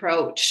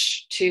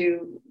approach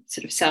to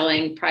sort of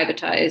selling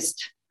privatized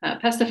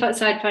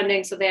pesticide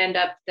funding. So they end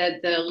up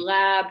that the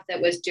lab that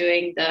was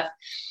doing the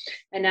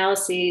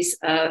analyses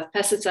of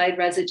pesticide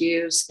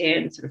residues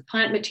in sort of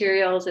plant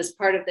materials as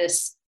part of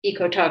this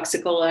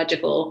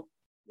ecotoxicological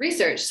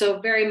research. So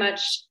very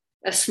much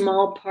a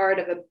small part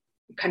of a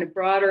kind of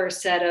broader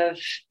set of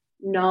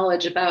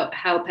knowledge about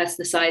how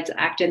pesticides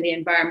act in the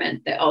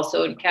environment, that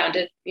also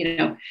counting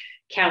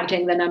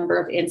the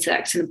number of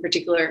insects in a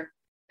particular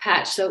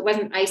patch. So it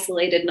wasn't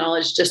isolated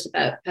knowledge just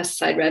about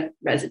pesticide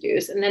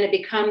residues. And then it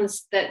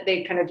becomes that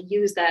they kind of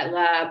use that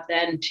lab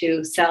then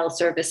to sell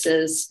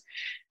services.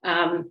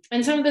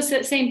 And some of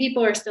the same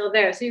people are still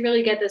there. So you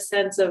really get this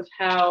sense of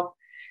how,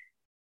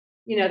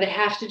 they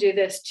have to do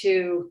this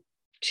to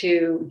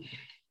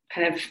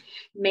kind of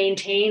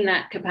maintain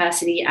that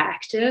capacity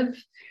active.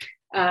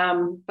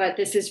 But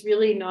this is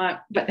really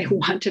not what they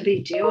want to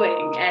be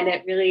doing. And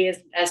it really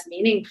isn't as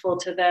meaningful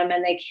to them,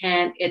 and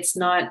it's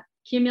not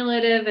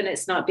cumulative, and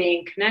it's not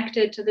being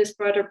connected to this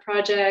broader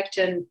project.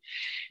 And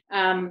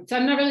so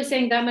I'm not really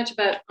saying that much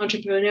about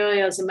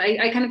entrepreneurialism.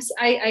 I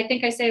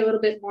think I say a little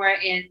bit more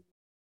in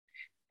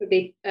would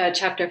be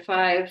chapter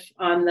 5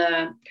 on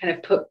the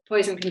kind of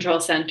poison control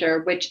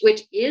center, which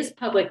is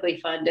publicly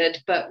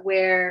funded, but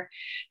where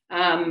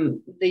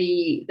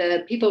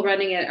the people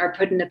running it are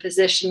put in a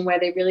position where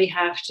they really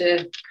have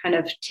to kind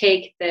of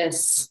take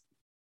this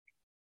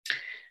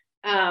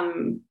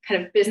kind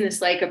of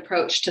business-like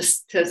approach to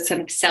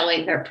sort of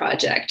selling their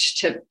project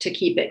to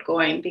keep it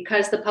going,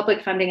 because the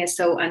public funding is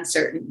so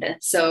uncertain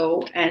and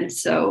so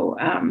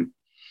kind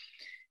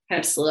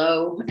of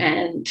slow,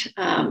 and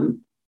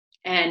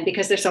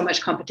because there's so much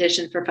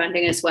competition for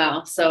funding as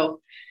well.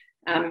 So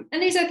and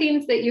these are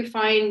themes that you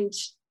find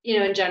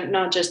in general,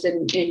 not just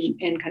in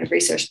kind of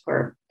research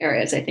poor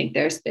areas. I think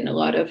there's been a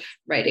lot of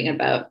writing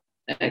about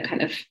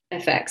kind of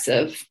effects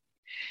of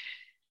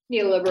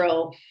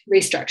neoliberal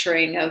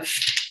restructuring of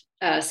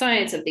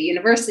science, of the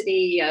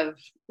university, of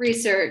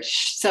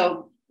research.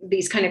 So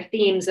these kind of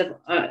themes of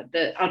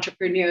the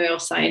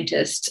entrepreneurial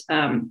scientist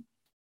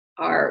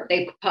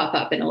they pop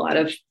up in a lot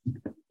of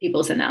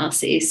people's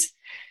analyses.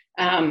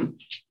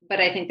 But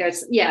I think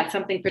there's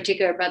something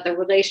particular about the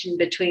relation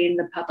between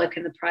the public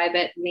and the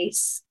private in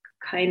these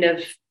kind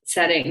of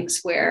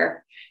settings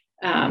where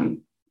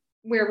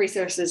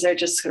resources are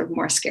just sort of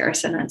more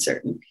scarce and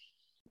uncertain.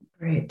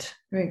 Great.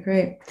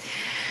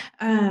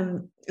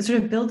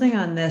 Sort of building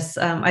on this,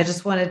 I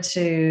just wanted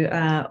to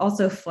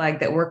also flag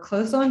that we're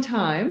close on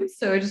time.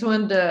 So I just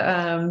wanted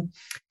to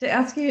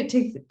ask you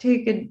to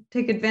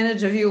take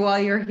advantage of you while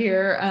you're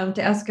here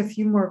to ask a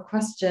few more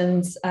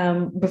questions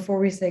before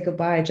we say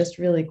goodbye, just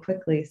really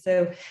quickly.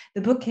 So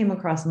the book came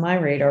across my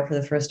radar for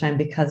the first time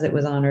because it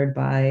was honored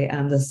by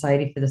the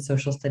Society for the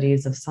Social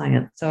Studies of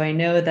Science. So I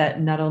know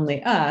that not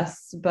only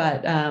us,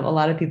 but a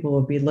lot of people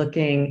will be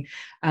looking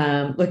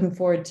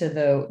forward to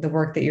the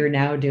work that you're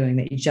now doing,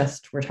 that you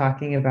just were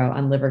talking about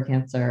on liver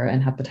cancer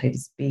and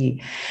hepatitis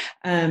B.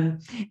 And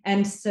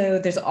so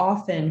there's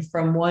often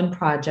from one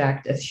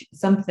project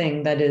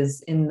something that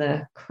is in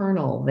the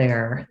kernel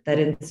there that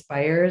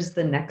inspires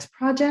the next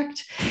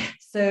project.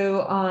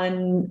 So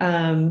on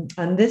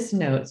this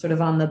note, sort of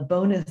on the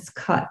bonus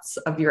cuts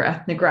of your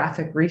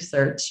ethnographic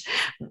research,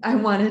 I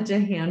wanted to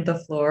hand the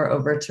floor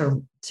over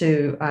to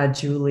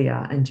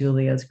Julia and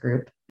Julia's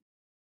group.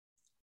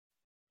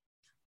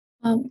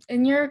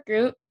 In your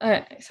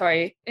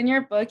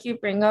book, you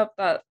bring up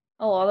that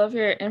a lot of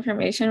your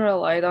information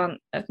relied on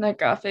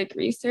ethnographic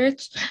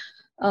research.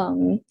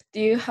 Do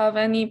you have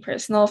any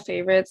personal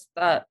favorites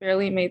that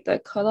barely made the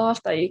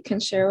cutoff that you can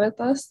share with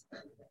us?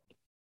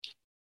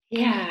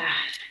 Yeah,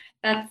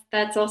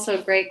 that's also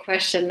a great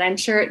question. I'm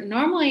sure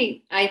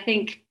normally I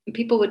think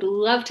people would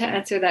love to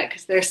answer that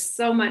because there's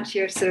so much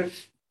you're sort of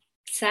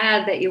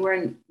sad that you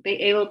weren't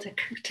able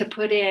to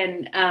put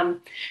in.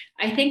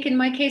 I think in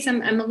my case,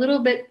 I'm a little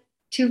bit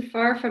too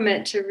far from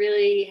it to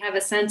really have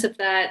a sense of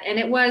that. And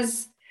it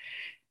was,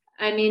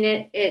 I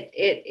mean,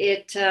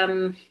 I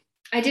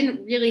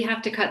didn't really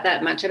have to cut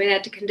that much. I mean, I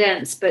had to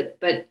condense, but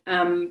I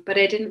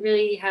didn't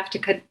really have to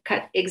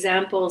cut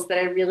examples that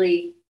I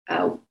really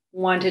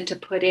wanted to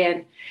put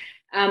in.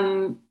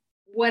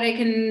 Where I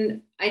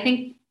can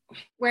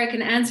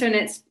answer,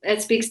 and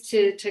it speaks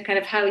to kind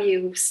of how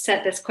you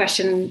set this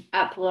question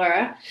up,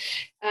 Laura,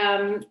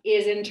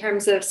 is in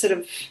terms of sort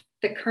of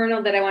the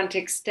kernel that I want to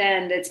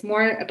extend. It's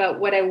more about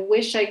what I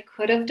wish I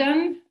could have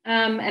done.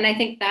 And I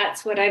think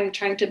that's what I'm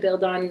trying to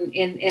build on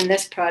in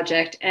this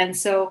project. And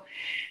so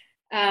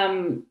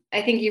I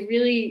think you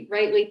really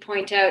rightly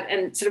point out,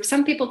 and sort of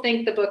some people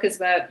think the book is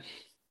about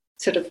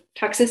sort of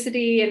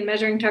toxicity and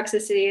measuring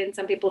toxicity, and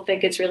some people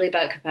think it's really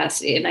about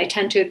capacity. And I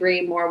tend to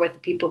agree more with the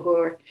people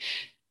who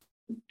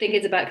think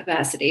it's about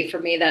capacity. For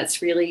me,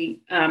 that's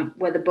really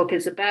what the book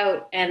is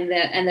about. And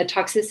the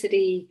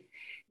toxicity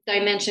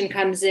dimension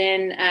comes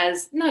in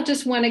as not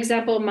just one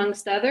example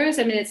amongst others.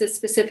 I mean, it's a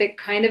specific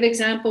kind of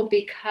example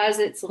because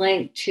it's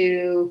linked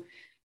to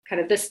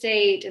kind of the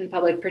state and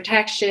public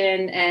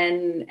protection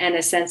and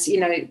a sense,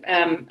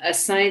 a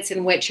science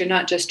in which you're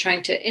not just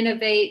trying to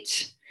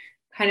innovate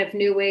kind of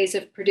new ways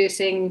of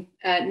producing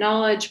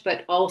knowledge,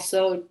 but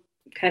also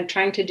kind of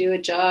trying to do a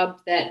job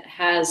that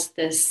has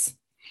this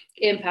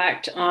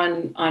impact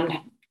on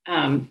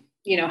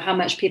how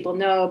much people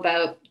know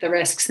about the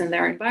risks in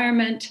their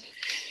environment.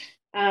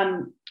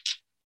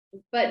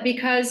 But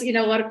because, a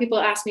lot of people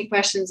ask me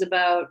questions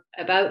about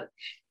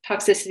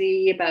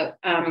toxicity, about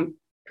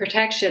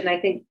protection,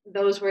 I think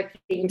those were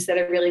themes that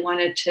I really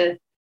wanted to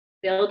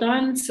build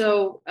on.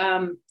 So,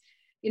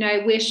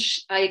 I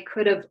wish I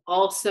could have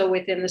also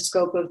within the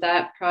scope of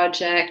that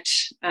project.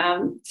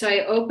 So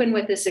I open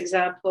with this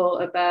example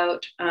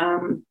about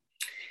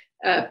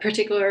a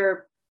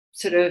particular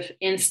sort of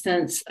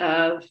instance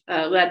of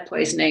lead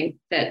poisoning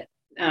that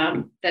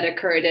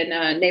occurred in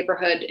a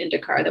neighborhood in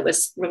Dakar that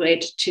was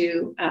related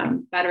to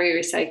battery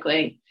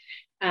recycling.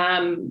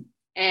 And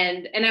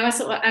I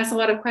also asked a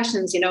lot of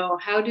questions,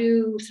 how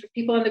do sort of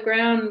people on the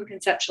ground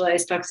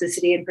conceptualize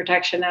toxicity and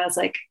protection? I was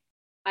like,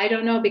 I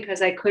don't know,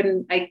 because I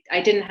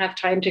didn't have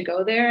time to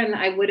go there, and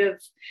it would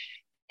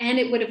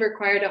have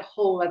required a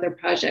whole other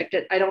project.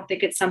 I don't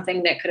think it's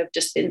something that could have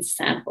just been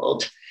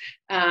sampled.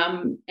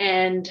 So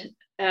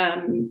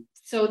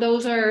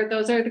those are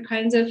the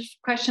kinds of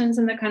questions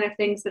and the kind of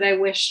things that I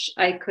wish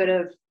I could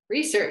have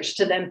researched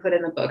to then put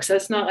in the book. So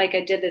it's not like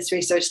I did this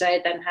research that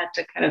I then had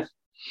to kind of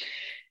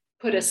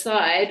put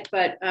aside,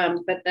 but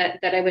that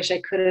I wish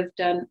I could have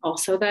done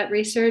also that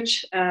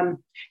research. And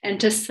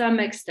to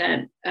some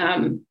extent,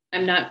 I'm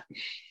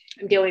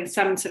dealing with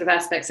some sort of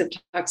aspects of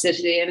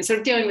toxicity and sort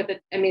of dealing with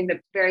the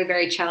very,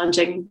 very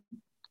challenging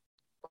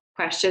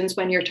questions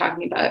when you're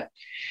talking about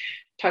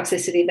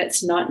toxicity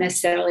that's not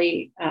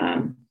necessarily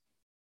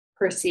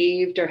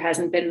perceived or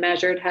hasn't been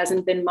measured,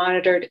 hasn't been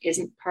monitored,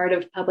 isn't part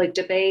of public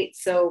debate.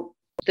 So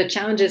the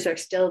challenges are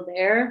still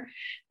there.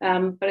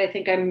 But I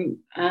think I'm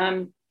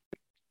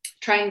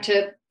trying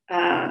to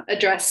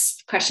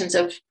address questions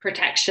of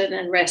protection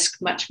and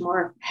risk much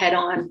more head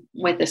on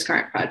with this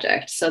current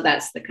project. So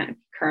that's the kind of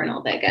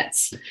kernel that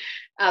gets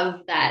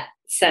of that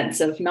sense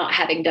of not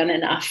having done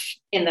enough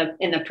in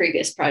the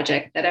previous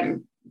project that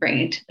I'm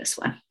bringing to this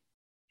one.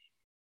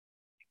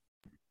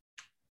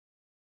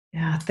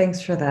 Yeah,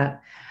 thanks for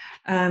that.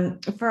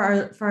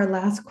 For our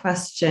last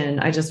question,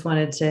 I just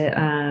wanted to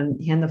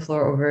hand the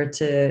floor over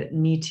to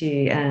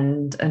Niti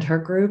and her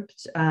group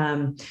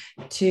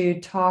to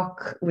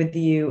talk with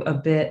you a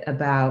bit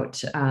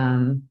about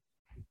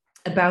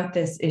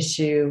this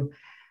issue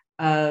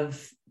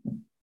of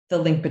the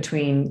link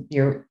between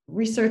your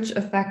research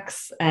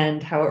effects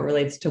and how it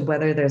relates to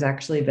whether there's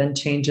actually been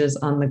changes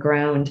on the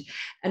ground.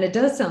 And it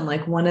does sound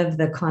like one of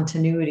the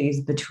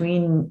continuities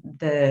between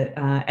the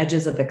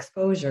Edges of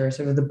Exposure,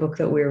 sort of the book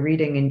that we're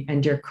reading,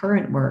 and your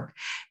current work,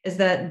 is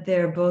that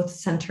they're both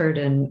centered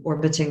and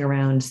orbiting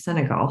around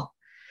Senegal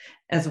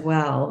as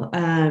well.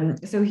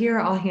 So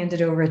here I'll hand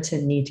it over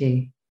to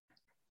Niti.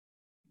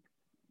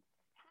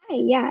 Hi,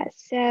 yeah.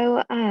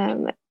 So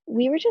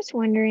we were just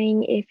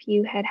wondering if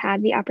you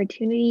had the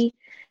opportunity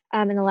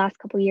in the last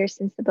couple of years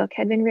since the book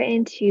had been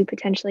written to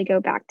potentially go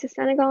back to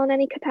Senegal in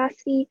any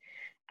capacity,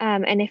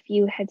 and if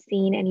you had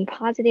seen any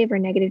positive or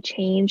negative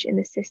change in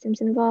the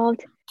systems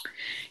involved.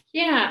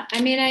 Yeah,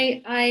 I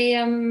mean,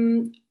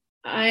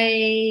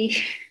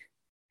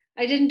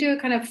 I didn't do a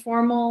kind of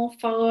formal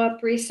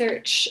follow-up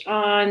research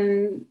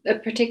on a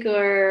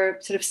particular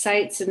sort of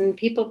sites and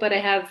people, but I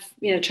have,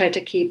 tried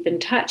to keep in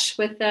touch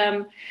with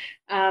them.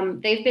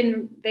 They've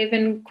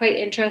been quite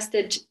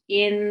interested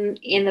in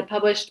the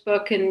published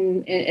book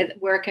and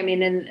work. I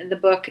mean, in the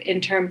book, in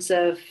terms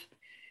of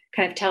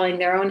kind of telling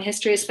their own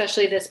history,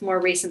 especially this more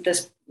recent,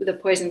 the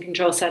Poison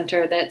Control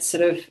Center that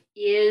sort of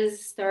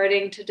is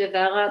starting to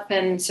develop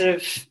and sort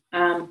of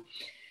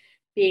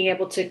being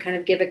able to kind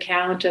of give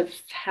account of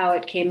how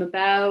it came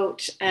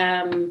about.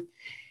 And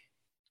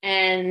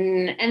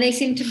they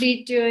seem to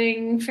be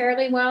doing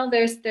fairly well.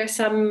 There's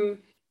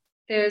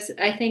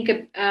I think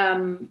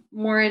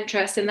more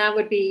interest, and that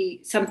would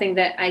be something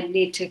that I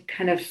need to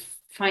kind of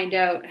find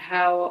out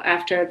how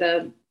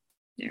after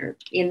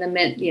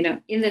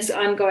in this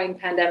ongoing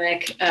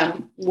pandemic,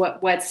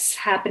 what's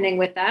happening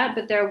with that.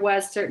 But there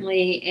was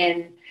certainly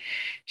in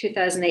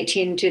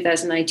 2018,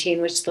 2019,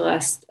 which is the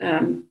last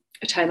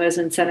time I was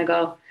in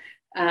Senegal,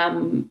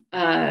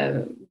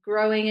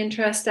 growing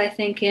interest, I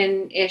think,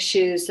 in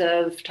issues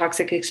of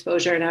toxic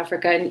exposure in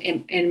Africa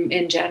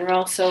in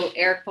general. So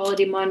air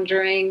quality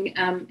monitoring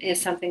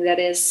is something that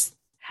is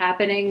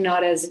happening,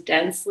 not as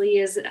densely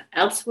as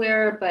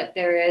elsewhere, but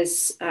there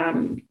is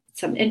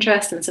some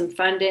interest and some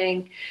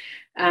funding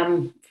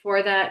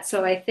for that.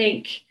 So I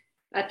think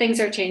things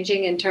are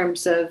changing in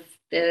terms of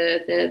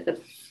the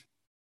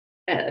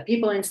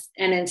people and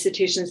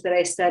institutions that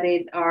I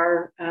studied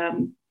are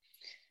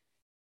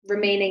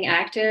remaining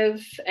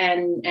active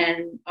and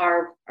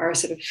are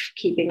sort of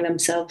keeping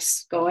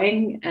themselves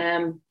going.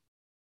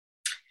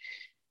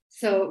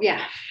 So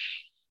yeah,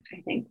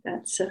 I think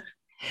that's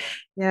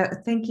Yeah,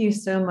 thank you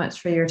so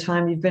much for your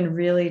time. You've been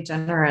really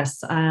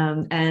generous.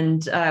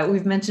 And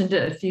we've mentioned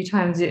it a few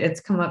times.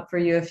 It's come up for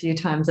you a few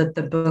times that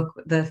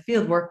the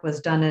field work was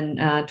done in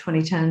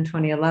 2010,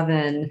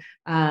 2011.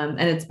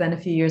 And it's been a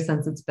few years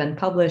since it's been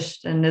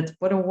published, and it's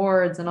won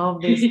awards and all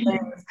of these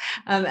things.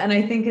 And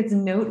I think it's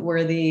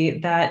noteworthy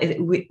that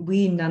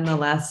we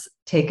nonetheless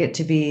take it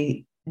to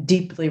be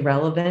deeply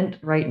relevant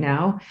right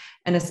now,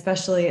 and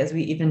especially as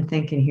we even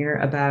think and hear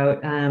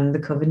about the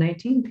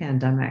COVID-19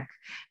 pandemic,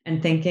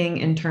 and thinking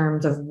in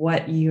terms of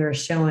what you're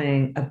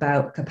showing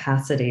about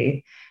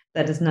capacity,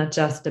 that is not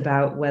just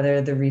about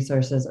whether the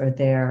resources are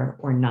there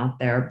or not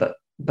there,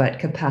 but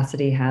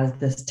capacity has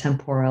this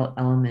temporal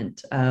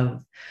element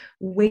of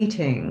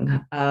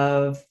waiting,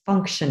 of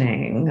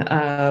functioning,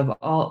 of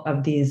all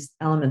of these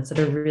elements that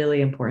are really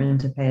important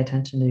to pay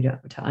attention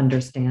to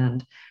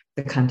understand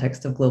the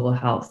context of global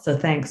health. So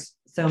thanks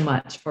so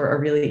much for a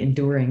really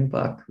enduring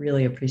book.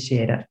 Really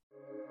appreciate it.